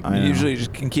fucked him up. I You know. usually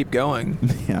just can keep going.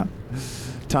 Yeah.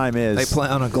 Time is. They play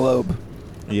on a globe.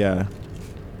 Yeah.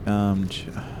 I'm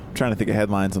trying to think of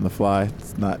headlines on the fly.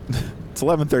 It's not. It's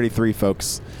 11:33,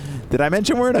 folks. Did I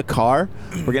mention we're in a car?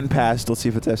 We're getting past. Let's see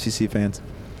if it's FCC fans.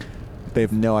 They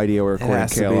have no idea we're recording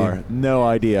has to KLR. No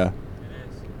idea.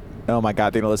 Oh my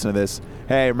God, they're gonna listen to this.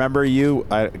 Hey, remember you?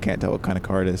 I can't tell what kind of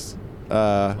car it is.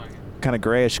 Kind of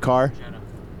grayish car.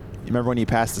 You remember when you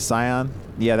passed the Scion?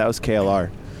 Yeah, that was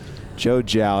KLR. Joe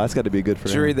Jiao. That's got to be good for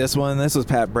Did you him. read this one? This was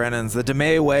Pat Brennan's. The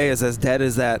DeMay way is as dead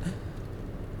as that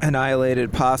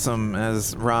annihilated possum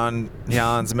as Ron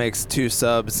Jans makes 2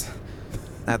 subs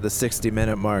at the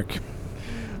 60-minute mark.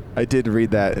 I did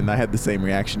read that, and I had the same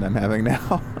reaction I'm having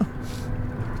now.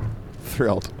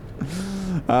 Thrilled.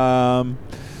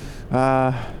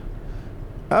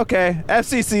 Okay,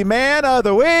 FCC Man of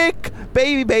the Week.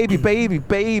 Baby.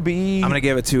 I'm going to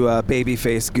give it to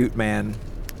Babyface Gutman.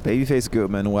 Babyface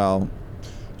Gutman. Well,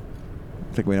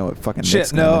 I think we know what fucking Shit,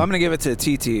 Nick's no, gonna- I'm going to give it to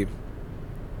TT.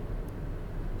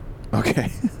 Okay.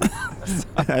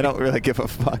 I don't really give a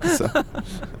fuck, so.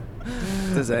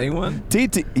 Does anyone?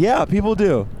 TT. Yeah, people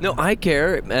do. No, I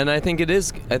care, and I think it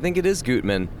is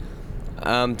Gutman.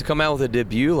 To come out with a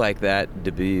debut like that,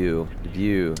 debut,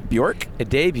 Bjork? a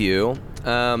debut,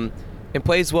 and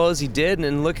play as well as he did,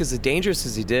 and look as dangerous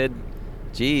as he did.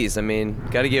 Geez, I mean,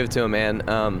 got to give it to him, man.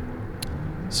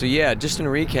 So yeah, just in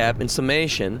recap, in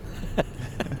summation, a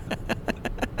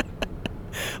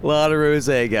lot of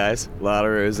rosé, guys. A lot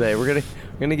of rosé. We're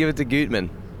gonna give it to Gutman.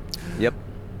 Yep.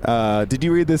 Did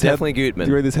you read this? Definitely Gutman.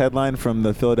 Did you read this headline from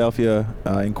the Philadelphia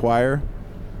Inquirer?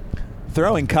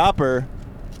 Throwing copper,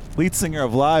 lead singer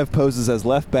of Live poses as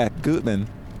left back Gutman.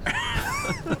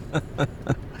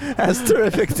 has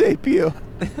terrific debut.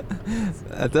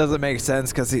 That doesn't make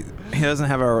sense because he doesn't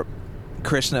have a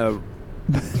Krishna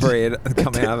braid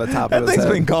coming out of the top That of his thing's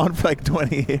head. been gone for like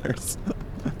 20 years.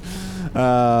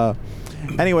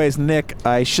 Anyways, Nick,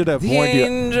 I should have The warned you.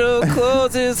 angel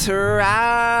closes her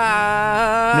eyes.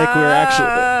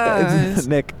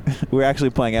 Nick, we're actually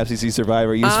playing FCC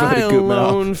Survivor. You just I voted Goopman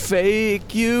alone off.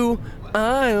 fake you.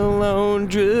 I alone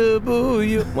dribble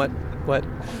you. What?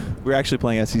 We're actually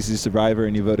playing FCC Survivor,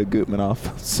 and you voted Goopman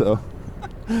off. So,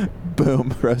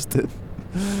 boom, roasted.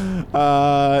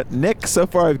 Nick, so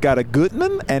far I've got a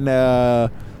Gutman and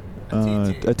a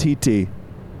TT.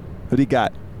 Who do you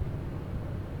got?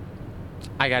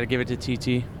 I got to give it to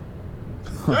TT.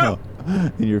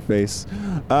 In your face.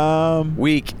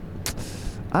 Weak.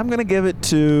 I'm going to give it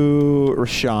to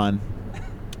Rashawn.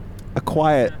 A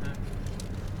quiet,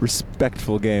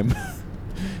 respectful game.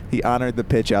 He honored the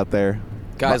pitch out there.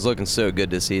 Guy's looking so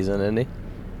good this season, isn't he?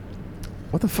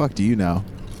 What the fuck do you know?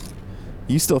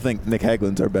 You still think Nick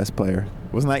Haglin's our best player.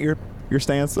 Wasn't that your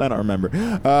stance? I don't remember.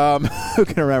 Who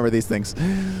can remember these things?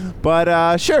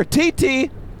 But sure,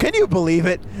 TT. Can you believe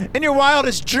it? In your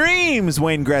wildest dreams,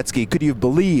 Wayne Gretzky, could you have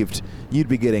believed you'd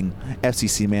be getting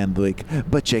FCC Man of the Week?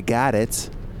 But you got it.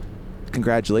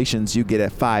 Congratulations, you get a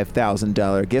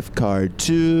 $5,000 gift card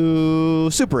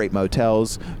to Super 8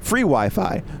 Motels, free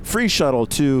Wi-Fi, free shuttle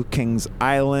to Kings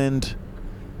Island,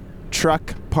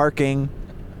 truck parking,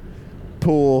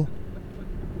 pool,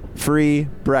 free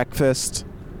breakfast.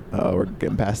 Oh, we're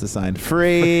getting past the sign.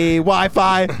 Free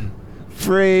Wi-Fi,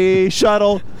 free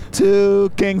shuttle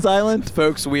to Kings Island.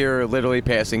 Folks, we are literally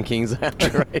passing Kings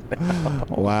Island right now.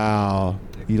 Wow.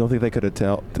 You don't think they could have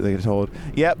told?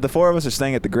 Yep, the four of us are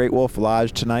staying at the Great Wolf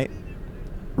Lodge tonight.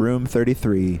 Room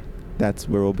 33. That's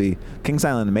where we'll be. Kings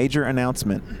Island, major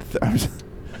announcement.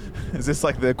 Is this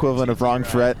like the equivalent of Wrong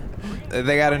Fret?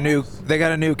 They got a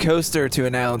new coaster to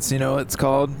announce. You know what it's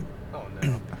called? Oh,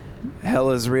 no.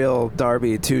 Hell is Real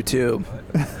Derby 2-2.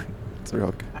 It's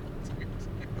real.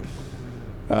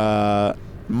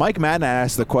 Mike Madden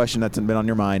asked the question that's been on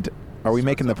your mind. Are we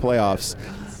making the playoffs?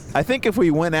 I think if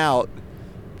we went out,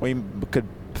 we could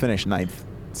finish ninth.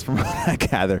 That's from what I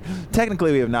gather.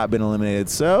 Technically, we have not been eliminated,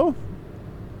 so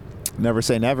never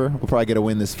say never. We'll probably get a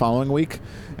win this following week,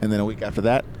 and then a week after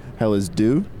that, hell is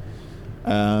due.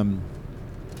 We're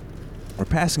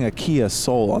passing a Kia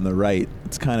Soul on the right.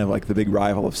 It's kind of like the big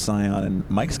rival of Scion, and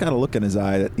Mike's got a look in his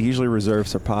eye that he usually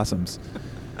reserves for possums.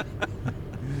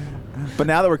 But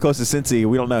now that we're close to Cincy,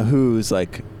 we don't know who's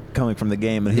like coming from the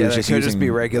game and Yeah, who's they just could using, just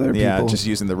be regular yeah, people. just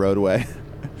using the roadway.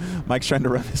 Mike's trying to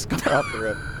run his car off the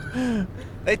road.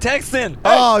 They texting.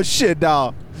 Oh shit,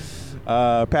 no.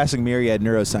 Passing Myriad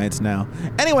Neuroscience now.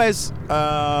 Anyways,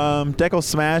 Deckle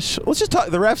Smash. Let's just talk.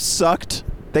 The refs sucked.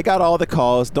 They got all the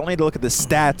calls. Don't need to look at the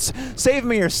stats. Save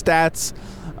me your stats.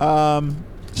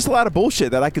 Just a lot of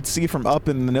bullshit that I could see from up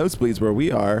in the nosebleeds where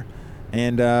we are.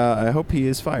 And I hope he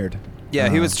is fired. Yeah,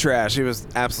 he was trash. He was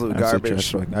absolute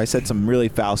garbage. Trash. I said some really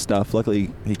foul stuff. Luckily,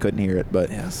 he couldn't hear it. But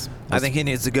Yes. I think he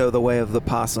needs to go the way of the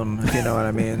possum, if you know what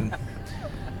I mean.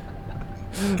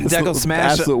 It's Deckle the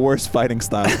Smash. absolute worst fighting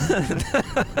style.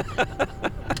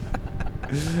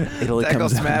 Italy Deckle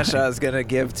comes Smash out. I was going to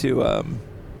give to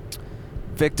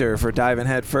Victor for diving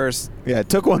head first. Yeah,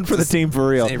 took one for the team for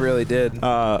real. He really did.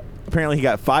 Apparently, he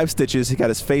got 5 stitches. He got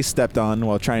his face stepped on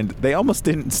while trying. They almost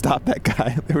didn't stop that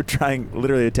guy. They were trying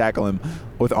literally to tackle him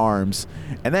with arms.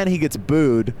 And then he gets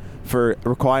booed for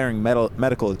requiring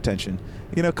medical attention.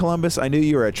 You know, Columbus, I knew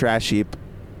you were a trash heap.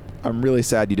 I'm really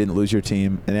sad you didn't lose your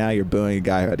team, and now you're booing a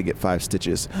guy who had to get 5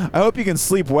 stitches. I hope you can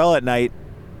sleep well at night,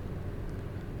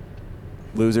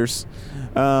 losers.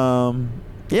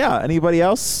 Yeah, anybody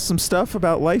else? Some stuff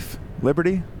about life,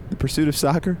 liberty, the pursuit of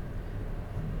soccer?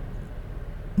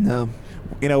 No.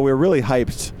 You know, we were really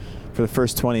hyped for the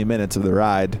first 20 minutes of the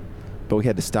ride, but we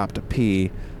had to stop to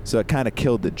pee, so it kind of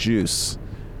killed the juice.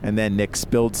 And then Nick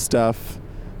spilled stuff,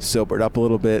 sobered up a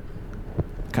little bit,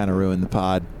 kind of ruined the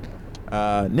pod.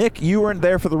 Nick, you weren't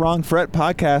there for the Wrong Fret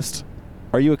podcast.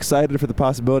 Are you excited for the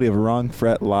possibility of a Wrong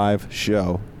Fret live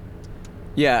show?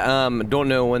 Yeah, don't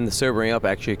know when the sobering up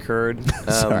actually occurred.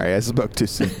 Sorry, I spoke too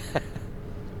soon.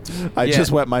 I Yeah.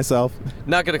 just wet myself.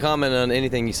 Not going to comment on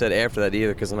anything you said after that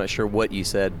either because I'm not sure what you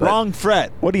said. But Wrong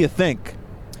Fret. What do you think?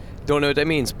 Don't know what that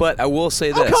means. But I will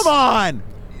say this. Oh, come on!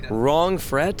 Wrong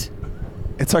Fret?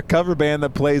 It's our cover band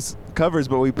that plays covers,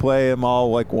 but we play them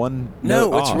all like one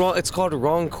No, note it's off. wrong. It's called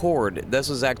Wrong Chord. That's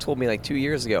what Zach told me like 2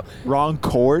 years ago. Wrong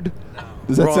chord?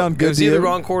 Does that Wrong- sound good It was to either you?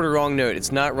 wrong chord or wrong note.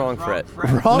 It's not wrong fret.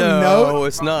 Wrong no, note?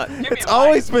 it's not. It's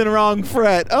always been wrong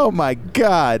fret. Oh my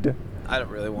God. I don't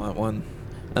really want one.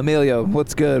 Emilio,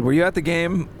 what's good? Were you at the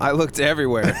game? I looked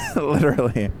everywhere.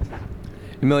 Literally.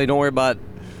 Emilio, don't worry about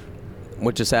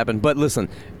what just happened. But listen,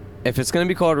 if it's going to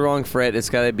be called wrong Fret, it's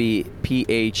got to be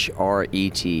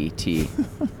PHRETT.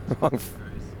 Wrong.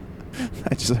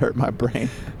 I just hurt my brain.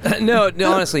 No,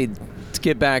 honestly, to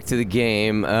get back to the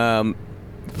game,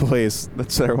 Please,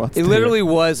 that's what everyone's it literally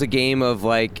was a game of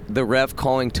like the ref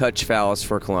calling touch fouls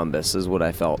for Columbus is what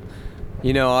I felt.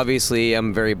 You know, obviously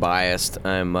I'm very biased.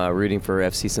 I'm rooting for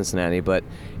FC Cincinnati, but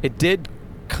it did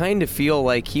kind of feel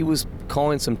like he was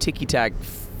calling some ticky-tack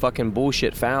fucking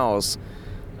bullshit fouls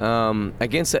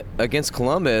against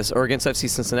Columbus or against FC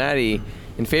Cincinnati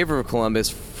in favor of Columbus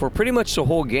for pretty much the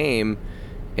whole game.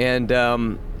 And,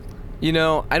 you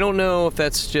know, I don't know if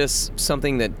that's just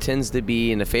something that tends to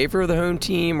be in the favor of the home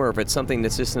team or if it's something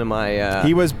that's just in my...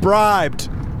 He was bribed.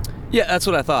 Yeah, that's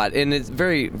what I thought, and it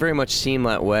very, very much seemed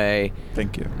that way.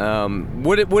 Thank you.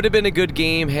 Would have been a good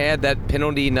game had that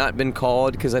penalty not been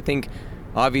called? Because I think,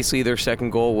 obviously, their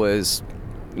second goal was,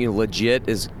 legit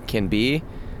as can be.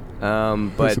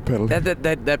 But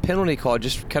that penalty call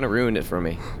just kind of ruined it for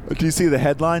me. Do you see the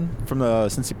headline from the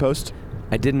Cincy Post?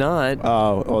 I did not.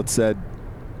 Oh, well, it said,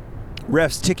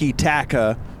 "Refs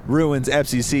tiki-taka ruins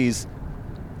FCC's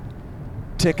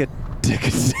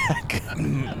tick-a-tack."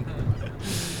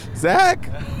 Zach,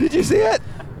 did you see it?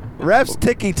 Refs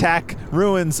ticky-tack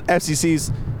ruins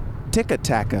FCC's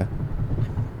tick-a-taka.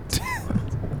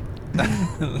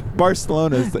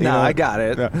 Barcelona's. No, I got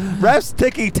it. Yeah. Refs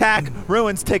ticky-tack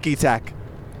ruins ticky-tack.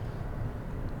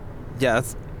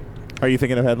 Yes. Are you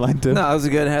thinking of headline too? No, that was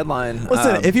a good headline.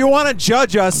 Listen, if you want to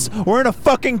judge us, we're in a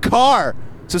fucking car.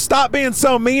 So stop being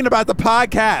so mean about the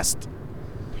podcast.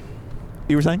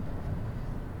 You were saying?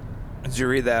 Did you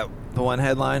read the one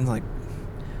headline? Like,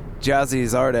 Jazzy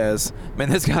Zardes. Man,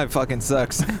 this guy fucking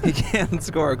sucks. He can't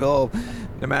score a goal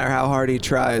no matter how hard he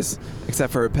tries,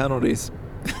 except for penalties.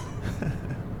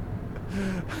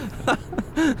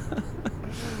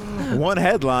 One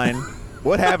headline.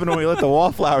 What happened when we let the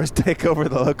Wallflowers take over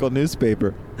the local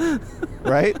newspaper?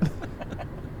 Right?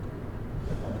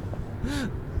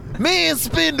 Me and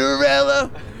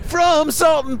Spinderella from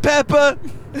Salt and Pepper,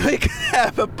 we can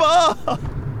have a ball.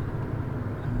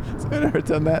 Has anyone ever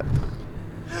done that?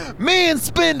 Me and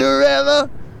Spinderella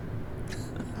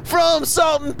from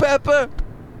Salt and Pepper.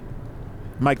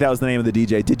 Mike, that was the name of the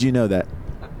DJ. Did you know that?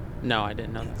 No, I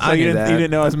didn't know that. So I you knew didn't, that. you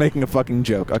didn't know I was making a fucking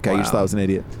joke. Okay, you just Wow. thought I was an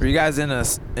idiot. Were you guys into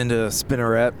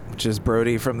Spinneret, which is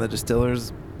Brody from the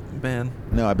Distillers band?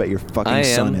 No, I bet your fucking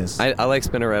son is. I like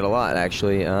Spinneret a lot,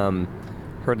 actually.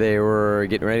 Heard they were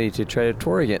getting ready to try to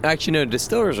tour again. Actually, no,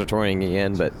 Distillers are touring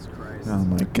again, but Oh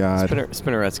my God.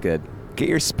 Spinneret's good. Get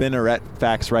your Spinneret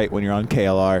facts right when you're on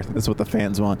KLR. That's what the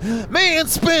fans want. Me and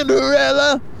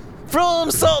Spinderella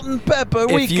from Salt and Pepper,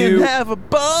 we can have a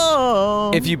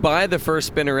ball. If you buy the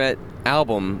first Spinneret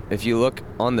album, if you look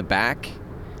on the back,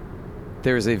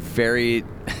 there's a very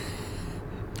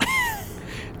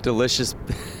delicious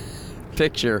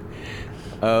picture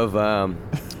of a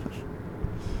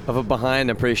behind.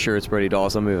 I'm pretty sure it's Brody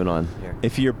Dawes. I'm moving on here.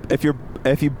 If you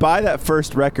buy that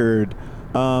first record,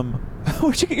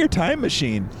 where'd you get your time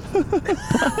machine?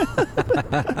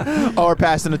 Oh, we're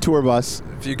passing a tour bus.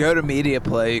 If you go to Media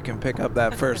Play, you can pick up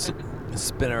that first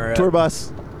Spinneret. Tour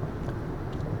bus.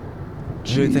 Who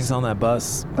do you think's on that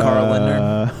bus? Carl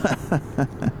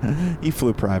Lindner? He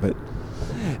flew private.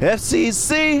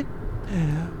 FCC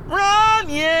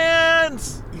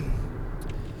Runyons.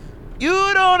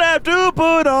 You don't have to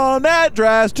put on that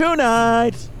dress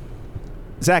tonight.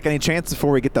 Zach, any chance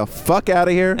before we get the fuck out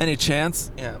of here? Any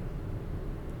chance? Yeah.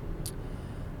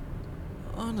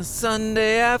 On a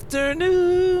Sunday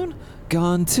afternoon,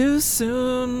 gone too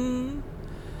soon.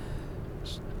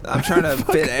 I'm trying to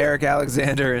fit Eric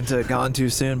Alexander into Gone Too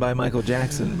Soon by Michael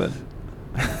Jackson, but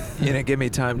you didn't give me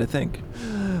time to think.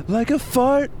 Like a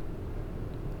fart.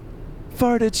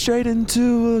 Farted straight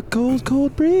into a cold,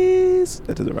 cold breeze.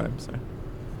 That doesn't rhyme, sorry.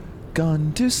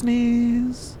 Gone to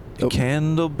sneeze. A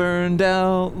candle burned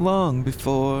out long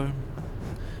before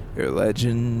your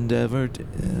legend ever did.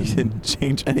 You didn't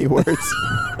change any words.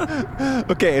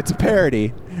 Okay, it's a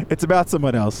parody. It's about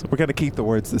someone else. We're going to keep the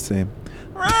words the same.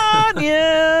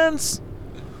 Onions!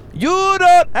 You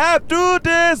don't have to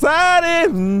decide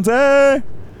it.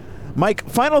 Mike,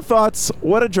 final thoughts.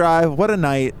 What a drive. What a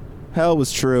night. Hell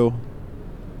was true.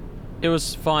 It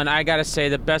was fun. I gotta say,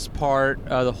 the best part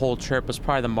of the whole trip was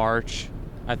probably the march.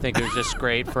 I think it was just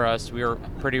great for us. We were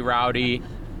pretty rowdy.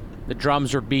 The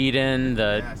drums were beating.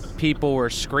 The people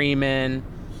were screaming.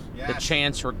 The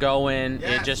chants were going.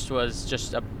 It just was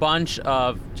just a bunch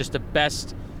of just the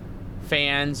best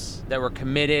fans that were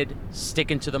committed,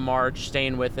 sticking to the march,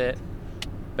 staying with it.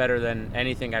 better than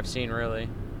anything I've seen, really.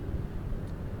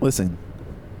 Listen,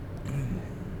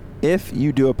 if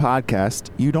you do a podcast,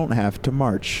 you don't have to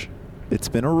march. It's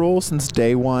been a rule since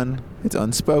day one. It's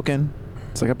unspoken.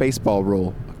 It's like a baseball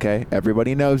rule, okay?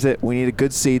 Everybody knows it. We needed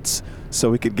good seats so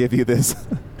we could give you this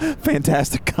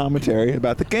fantastic commentary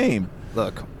about the game.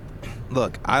 Look,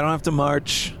 I don't have to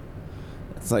march.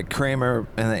 It's like Kramer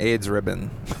and the AIDS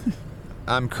ribbon.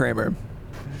 I'm Kramer.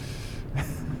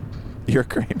 You're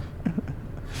Kramer.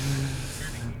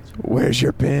 Where's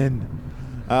your pin?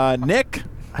 Nick,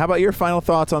 how about your final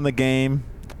thoughts on the game?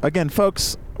 Again,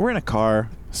 folks, we're in a car,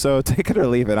 so take it or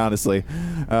leave it, honestly.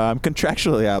 I'm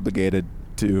contractually obligated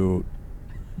to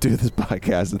do this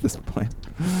podcast at this point.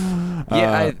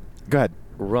 Yeah, go ahead.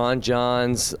 Ron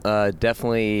Johns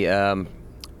definitely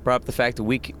brought up the fact that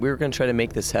we were going to try to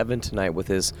make this heaven tonight with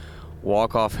his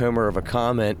walk-off homer of a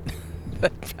comment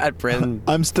that Pat Brennan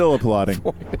I'm still applauding.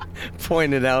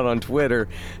 pointed out on Twitter.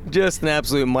 Just an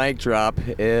absolute mic drop,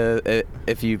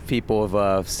 if you people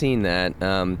have seen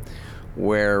that,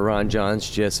 where Ron Johns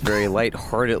just very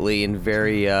lightheartedly and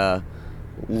very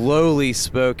lowly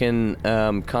spoken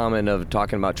comment of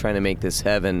talking about trying to make this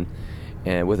heaven,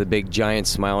 and with a big giant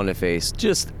smile on his face.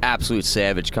 Just absolute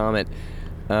savage comment.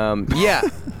 Yeah,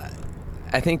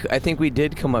 I think we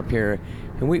did come up here,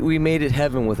 and we made it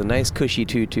heaven with a nice cushy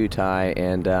tutu tie,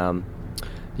 and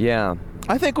yeah.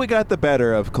 I think we got the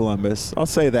better of Columbus. I'll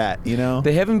say that, you know.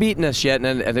 They haven't beaten us yet,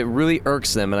 and it really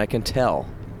irks them, and I can tell.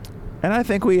 And I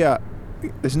think we,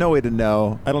 there's no way to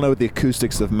know. I don't know the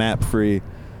acoustics of Map Free,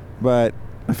 but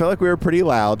I felt like we were pretty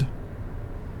loud,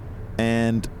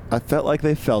 and I felt like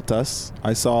they felt us.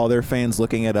 I saw their fans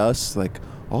looking at us like,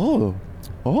 oh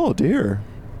dear.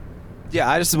 Yeah,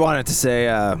 I just wanted to say,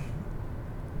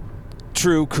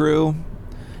 True Crew,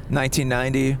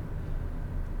 1990.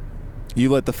 You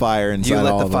lit the fire inside all of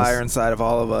us. You lit the fire inside of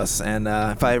all of us, and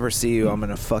if I ever see you, I'm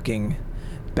gonna fucking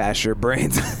bash your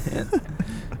brains in.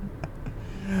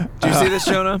 Did you see this,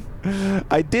 Jonah?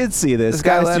 I did see this. This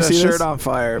guy Guys, lit did a you see shirt this? on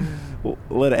fire.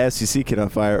 Lit a SEC kid on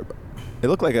fire. It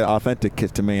looked like an authentic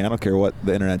kit to me. I don't care what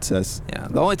the internet says. Yeah,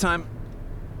 the only time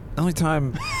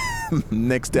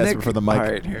Nick's desperate for the mic. All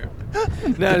right, here.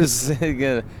 No, just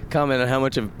gonna comment on how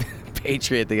much of a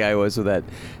patriot the guy was with that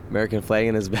American flag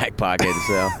in his back pocket.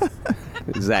 So,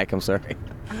 Zach, I'm sorry.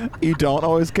 You don't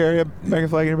always carry a American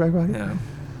flag in your back pocket? Yeah.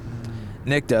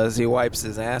 Nick does. He wipes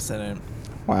his ass in it.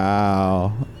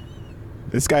 Wow.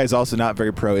 This guy is also not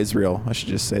very pro-Israel. I should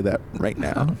just say that right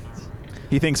now.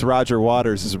 He thinks Roger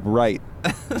Waters is right.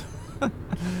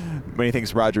 But he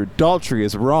thinks Roger Daltrey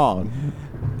is wrong.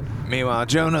 Meanwhile,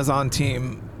 Jonah's on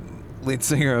team lead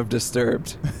singer of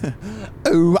Disturbed.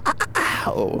 Ooh,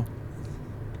 ow.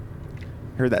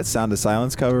 Heard that Sound of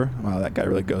Silence cover? Wow, that guy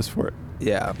really goes for it.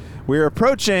 Yeah. We're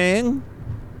approaching...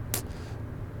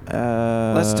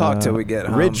 Let's talk till we get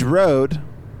home. Ridge Road.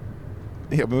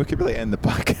 Yeah, we could really end the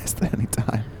podcast at any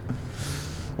time.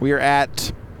 We are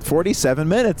at 47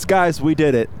 minutes. Guys, we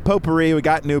did it. Potpourri, we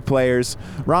got new players.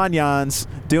 Ron Jans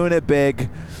doing it big.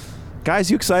 Guys,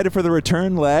 you excited for the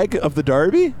return leg of the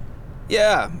Derby?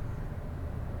 Yeah.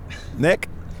 Nick?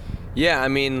 Yeah, I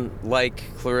mean, like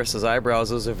Clarissa's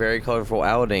eyebrows, it was a very colorful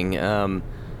outing.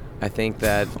 I think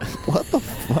that... What the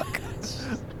fuck?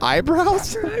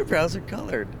 Eyebrows? Her eyebrows are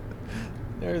colored.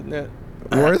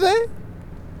 Were they?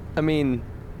 I mean,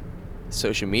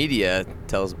 social media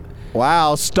tells...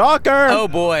 Wow, stalker! Oh,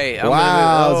 boy.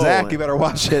 Wow, Zach, you better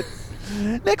watch it.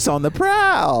 Nick's on the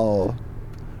prowl.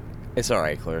 It's all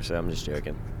right, Clarissa. I'm just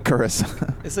joking.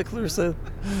 Carissa. Is it Clarissa?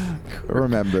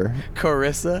 Remember.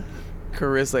 Carissa?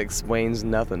 Carissa explains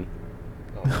nothing.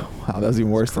 Wow, that was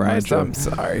even worse than my Christ, joke. I'm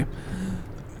sorry.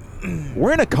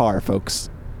 We're in a car, folks.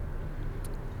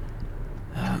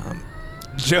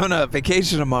 Jonah,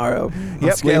 vacation tomorrow. On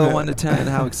Yep, a scale we- of 1 to 10,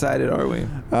 how excited are we?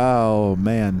 Oh,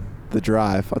 man. The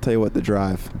drive. I'll tell you what, the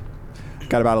drive.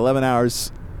 Got about 11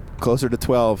 hours, closer to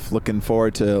 12. Looking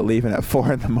forward to leaving at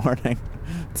 4 in the morning.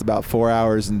 It's about 4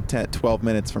 hours and 12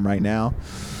 minutes from right now.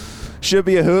 Should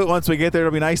be a hoot. Once we get there,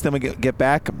 it'll be nice. Then we get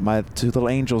back. My two little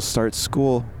angels start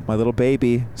school. My little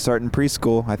baby starting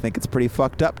preschool. I think it's pretty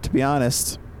fucked up, to be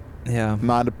honest. Yeah.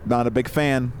 Not a big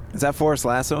fan. Is that Forrest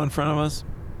Lasso in front of us?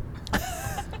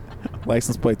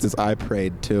 License plate says I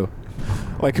prayed too.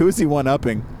 Like, who's he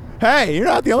one-upping? Hey, you're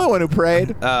not the only one who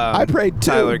prayed. I prayed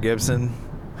too. Tyler Gibson.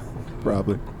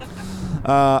 Probably.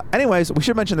 Anyways, we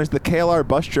should mention there's the KLR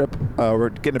bus trip. We're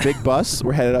getting a big bus.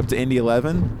 We're headed up to Indy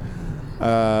 11.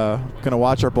 Gonna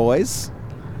watch our boys.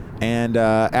 And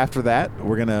after that,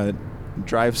 we're gonna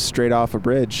drive straight off a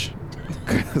bridge.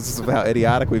 This is how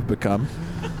idiotic we've become.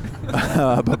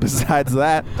 But besides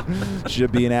that,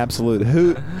 should be an absolute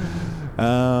hoot.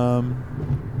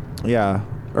 Yeah.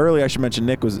 Earlier, I should mention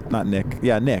Nick was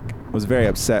very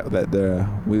upset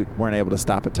that we weren't able to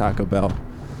stop at Taco Bell.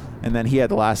 And then he had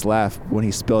the last laugh when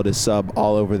he spilled his sub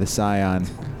all over the Scion,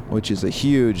 which is a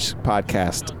huge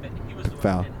podcast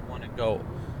foul. Want to go.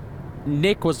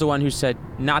 Nick was the one who said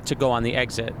not to go on the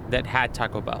exit that had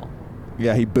Taco Bell.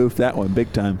 Yeah, he boofed that one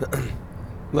big time.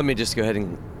 Let me just go ahead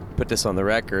and put this on the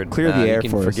record. Clear the air you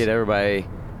can for us. forget everybody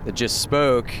that just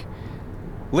spoke.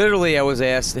 Literally, I was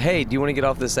asked, hey, do you want to get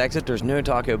off this exit? There's no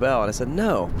Taco Bell. And I said,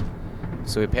 no.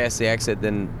 So we passed the exit.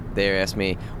 Then they asked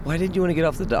me, why did you want to get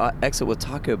off the exit with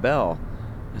Taco Bell?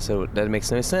 I said, that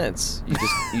makes no sense.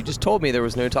 You just told me there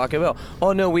was no Taco Bell.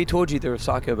 Oh, no, we told you there was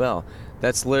Taco Bell.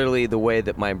 That's literally the way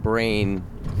that my brain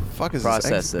Fuck is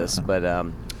processed this. But,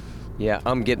 yeah,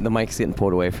 the mic's getting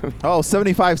pulled away from me. Oh,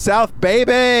 75 South,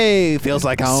 baby! Feels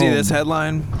like home. See this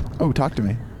headline? Oh, talk to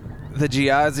me. The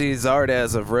Giazzi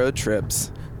Zardes of road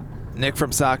trips. Nick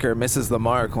from soccer misses the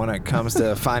mark when it comes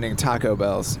to finding Taco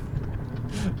Bells.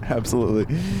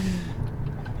 Absolutely.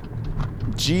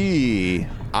 Gee,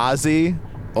 Ozzy.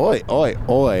 Oi, oi,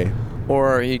 oi.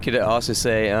 Or you could also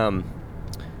say,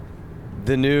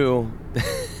 the new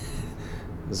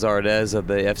Zardes of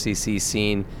the FCC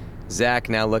scene, Zach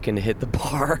now looking to hit the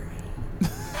bar.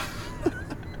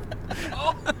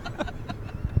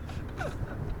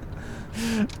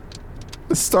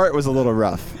 The start was a little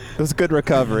rough. It was a good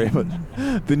recovery, but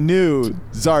the new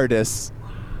Zardes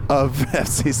of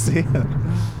FCC.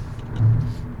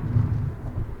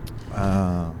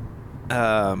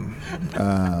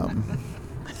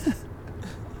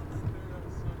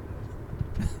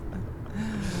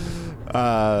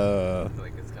 I feel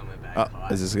like it's coming back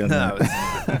hot. Is this gonna? No,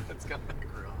 It's coming back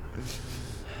real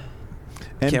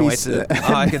hot. can't wait to.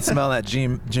 Oh, I can smell that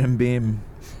Jim Beam.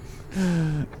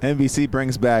 NBC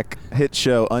brings back hit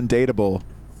show Undateable,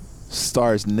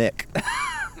 stars Nick.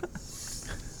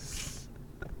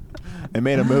 They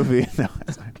made a movie. No,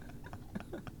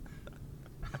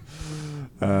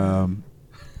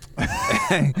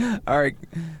 All right,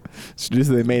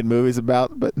 usually they made movies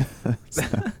about, but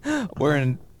we're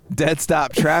in dead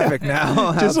stop traffic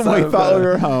now. just when outside we of, thought we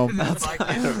were home.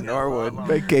 outside of Norwood.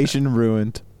 Vacation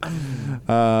ruined.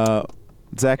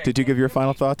 Zach, did you give your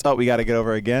final thoughts? Oh, we got to get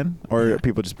over again? Or are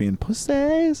people just being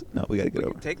pussies? No, we got to get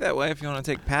over. Take that way if you want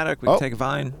to take Paddock. We Oh. can take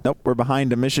Vine. Nope, we're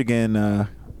behind a Michigan All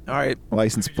right,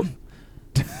 license.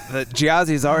 the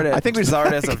Giazzi Zardes. I think we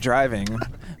Zardes of driving.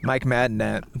 Mike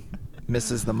Madnett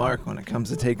misses the mark when it comes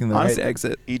to taking the Honestly, right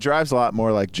exit. He drives a lot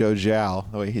more like Joe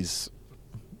Zhao, the way he's,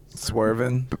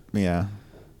 Swerving. yeah,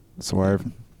 swerve.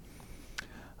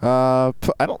 I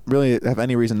don't really have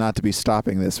any reason not to be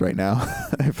stopping this right now.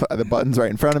 If the button's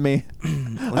right in front of me.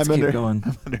 Let's keep going.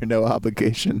 I'm under no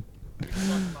obligation.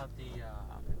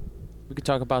 We could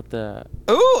talk about the.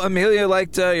 Ooh, Amelia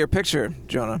liked your picture,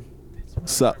 Jonah.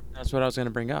 Sup, That's what I was going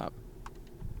to bring up.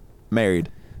 married.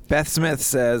 Beth Smith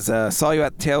says, saw you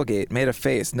at the tailgate, made a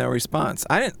face, no response.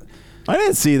 I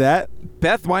didn't. See that.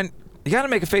 Beth, why? You got to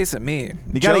make a face at me.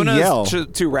 You gotta Jonah's yell.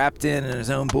 Too wrapped in his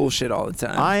own bullshit all the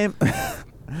time.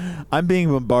 I'm being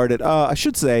bombarded. I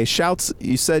should say, shouts.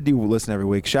 You said you listen every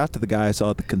week. Shout to the guy I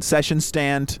saw at the concession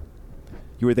stand.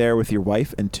 You were there with your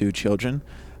wife and 2 children.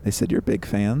 They said you're a big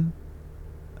fan.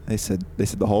 They said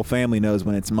the whole family knows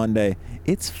when it's Monday,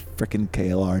 it's frickin'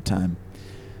 KLR time.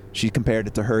 She compared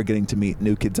it to her getting to meet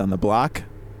New Kids on the Block,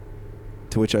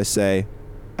 to which I say,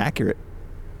 accurate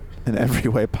in every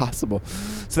way possible.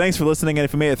 So thanks for listening, and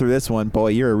if you made it through this one, boy,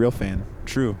 you're a real fan.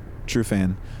 True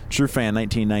fan.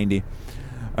 1990.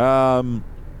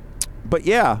 But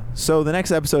yeah, so the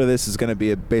next episode of this is going to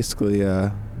be basically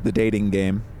the dating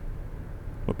game.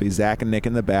 It'll be Zach and Nick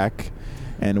in the back,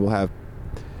 and we'll have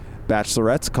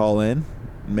bachelorettes call in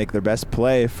and make their best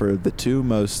play for the 2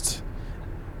 most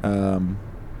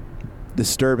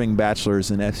disturbing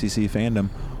bachelors in FCC fandom.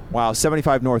 Wow,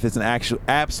 75 North is an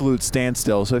absolute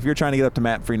standstill. So if you're trying to get up to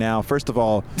Matt Free now, first of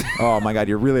all, oh my God,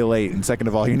 you're really late, and second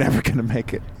of all, you're never going to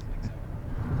make it.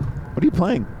 What are you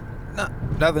playing? No,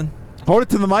 nothing. Hold it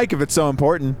to the mic if it's so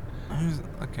important.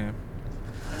 Okay.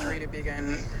 It's really big,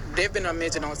 and they've been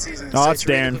amazing all season. Oh, so it's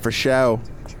really Darren good. for show.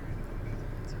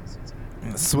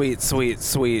 Sweet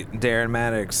Darren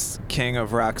Maddox, king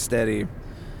of Rocksteady,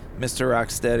 Mr.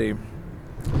 Rocksteady.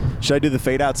 Should I do the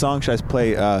fade out song? Should I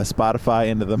play Spotify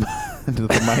into the into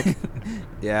the mic?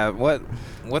 Yeah,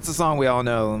 what's the song we all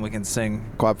know and we can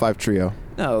sing? Quad 5 Trio.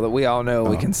 No, that we all know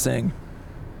we Oh. can sing.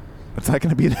 It's not going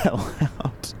to be that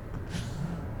loud.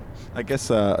 I guess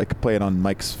I could play it on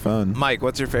Mike's phone. Mike,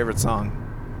 what's your favorite song?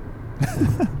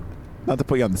 Not to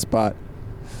put you on the spot.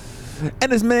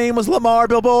 And his name was Lamar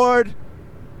Billboard.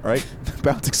 Right?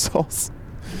 Bouncing Souls.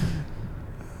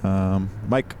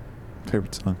 Mike,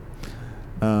 favorite song?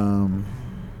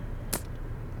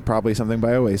 Probably something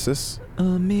by Oasis.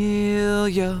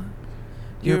 Amelia,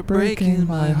 you're breaking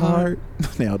my heart.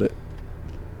 Nailed it.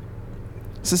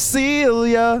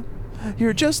 Cecilia,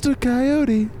 you're just a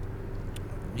coyote.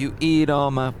 You eat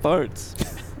all my farts.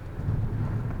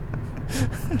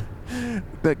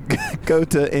 Go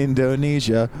to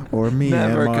Indonesia or Myanmar.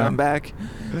 Never come back.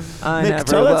 I Nick, never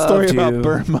tell that story loved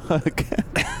about you. Burma again.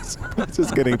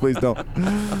 Just kidding, please don't.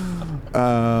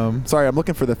 Sorry, I'm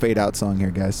looking for the fade out song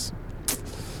here, guys.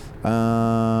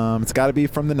 It's got to be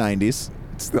from the 90s.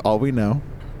 It's all we know.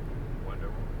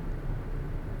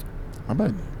 I'm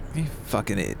about, You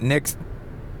fucking Nick's.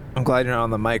 I'm glad you're not on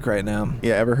the mic right now.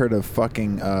 yeah, ever heard of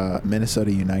fucking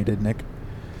Minnesota United, Nick?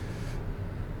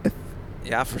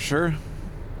 Yeah, for sure.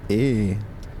 Eh.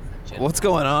 What's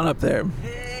going on up there?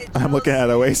 I'm looking at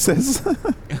Oasis.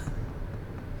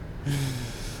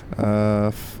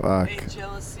 Fuck.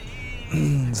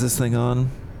 Is this thing on?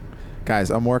 Guys,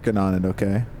 I'm working on it,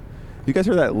 okay? You guys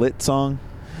heard that Lit song?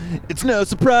 It's no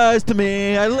surprise to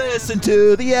me, I listen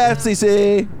to the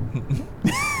FCC.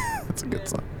 That's a good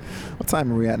song. What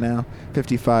time are we at now?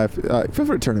 55. Feel free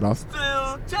to turn it off.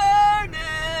 Still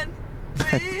turning.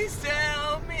 Please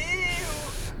tell me.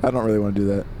 I don't really want to do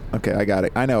that. Okay, I got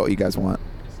it. I know what you guys want.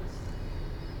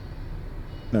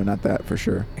 No, not that for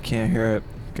sure. I can't hear it.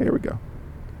 Okay, here we go.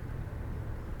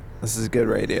 This is good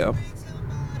radio.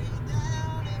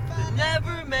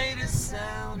 Never made a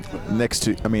sound. Mike's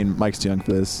too young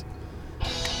for this.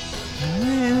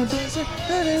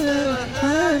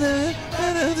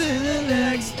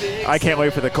 I can't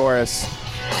wait for the chorus.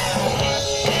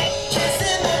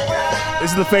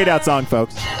 This is the fade out song,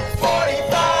 folks.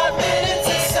 45 minutes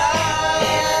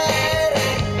aside.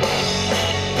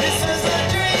 This is a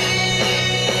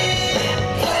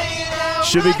dream.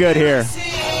 Should be good here. Who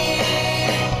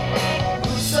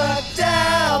sucked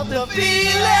out the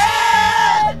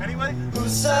feeling? Anybody? Who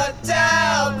sucked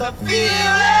out the feeling?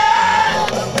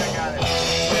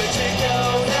 Where'd you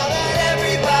go now that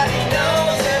everybody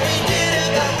knows? And we did a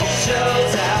couple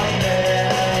shows out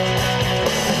there.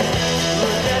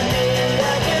 Look at me,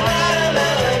 I can write a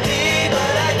melody,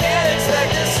 but I can't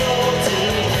expect a soul to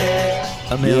care.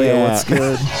 Amelia, Yeah. what's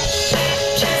good?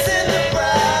 Kissing the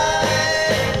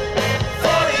bride,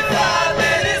 45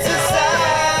 minutes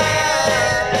aside.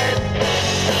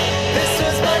 This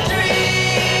was my dream.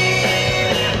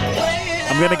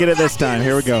 I'm gonna get it this time.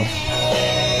 Here we go. Who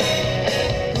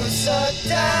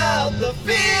sucked out the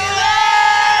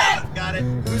feeling? Got it.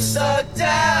 Who sucked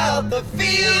out the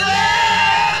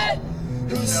feeling?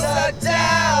 Who sucked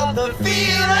out the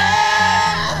feeling?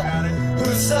 Got it.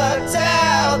 Who sucked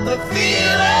out the feeling?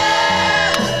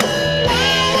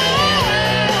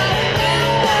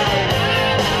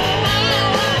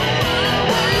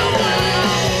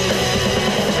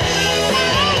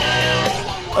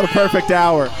 What a perfect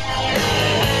hour.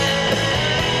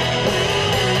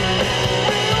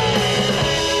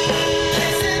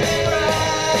 Kissing the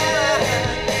bride,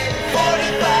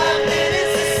 45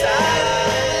 minutes aside.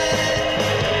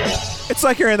 It's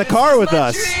like you're in the car with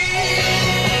us.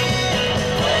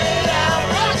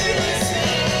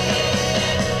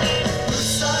 Who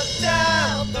sucked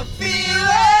out the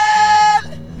feeling?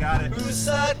 Got it. Who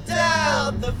sucked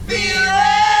out the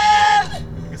feeling?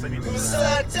 Who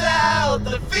sucked out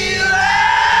the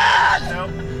feeling?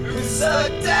 Who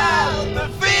sucked out the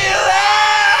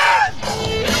feeling?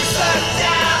 Who sucked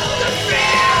out the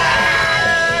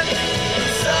feeling? Who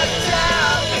sucked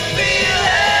out the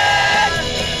feeling?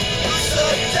 Who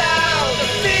sucked out the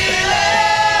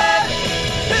feeling?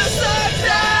 Who sucked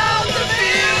out the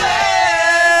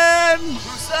feeling?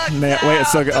 Who sucked Wait,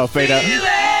 it's so good. Oh, fade out. Feel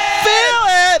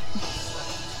it!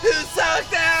 Who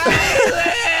sucked out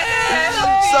feeling?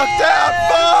 Sucked out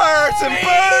farts in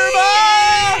Burma!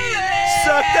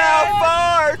 Sucked out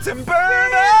farts in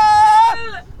Burma!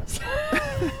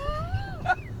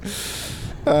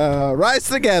 Rise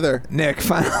together. Nick,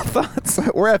 final thoughts?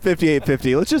 We're at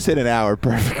 58:50. Let's just hit an hour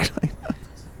perfectly.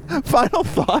 Final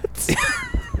thoughts?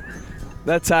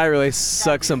 That tie really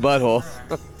sucks some butthole.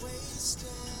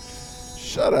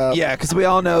 Shut up. Yeah, because we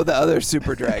all know the other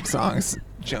Super Drag songs,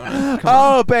 Jonah.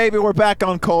 Oh, baby, we're back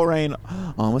on Coleraine.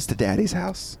 Almost to Daddy's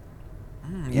house.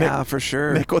 Yeah, for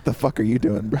sure. Nick, what the fuck are you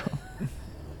doing, bro?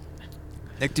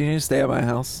 Nick, do you need to stay at my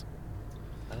house?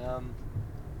 I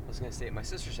was gonna stay at my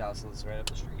sister's house that's right up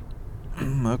the street.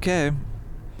 Okay.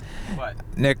 What?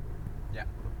 Nick,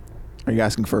 Are you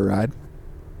asking for a ride?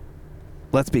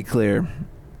 let's be clear.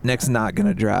 Nick's not going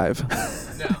to drive.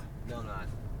 No, I'm not.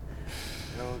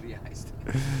 No, it'll be a heist.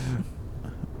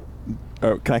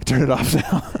 Oh, can I turn it off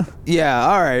now? Yeah,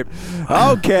 all right.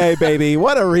 Okay, baby.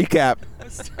 What a recap.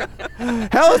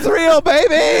 Hell's real,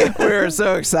 baby. We were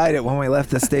so excited when we left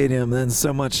the stadium. Then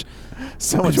so much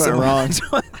So much went wrong.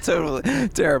 Totally,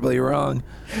 terribly wrong.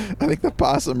 I think the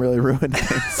possum really ruined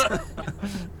things.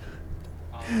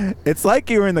 It's like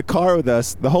you were in the car with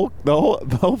us. The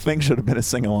whole thing should have been a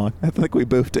sing along. I think we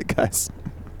boofed it, guys.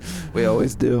 We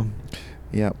always do.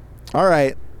 Yep. All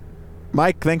right,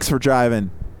 Mike. Thanks for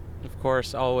driving. Of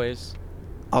course, always.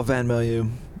 I'll Venmo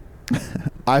you.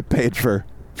 I paid for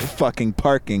fucking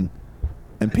parking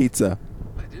and pizza.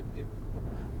 I did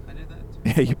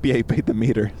that. Yeah, you paid the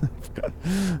meter.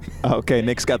 Okay,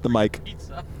 Nick's got the mic.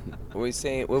 What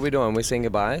are we doing? We saying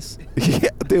goodbyes? Yeah,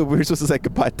 dude, we were supposed to say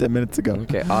goodbye 10 minutes ago.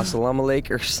 Okay, assalamu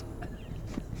Lakers.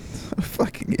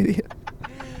 Fucking idiot.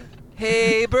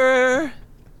 Haber.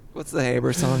 What's the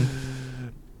Haber song?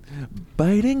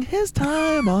 Biting his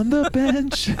time on the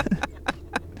bench.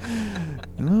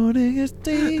 Loading his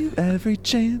teeth every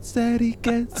chance that he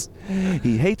gets.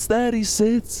 He hates that he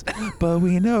sits, but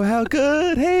we know how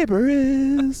good Haber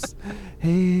is.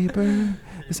 Haber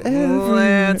is everywhere.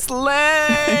 Lance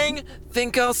Lang.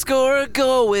 Think I'll score a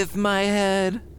goal with my head.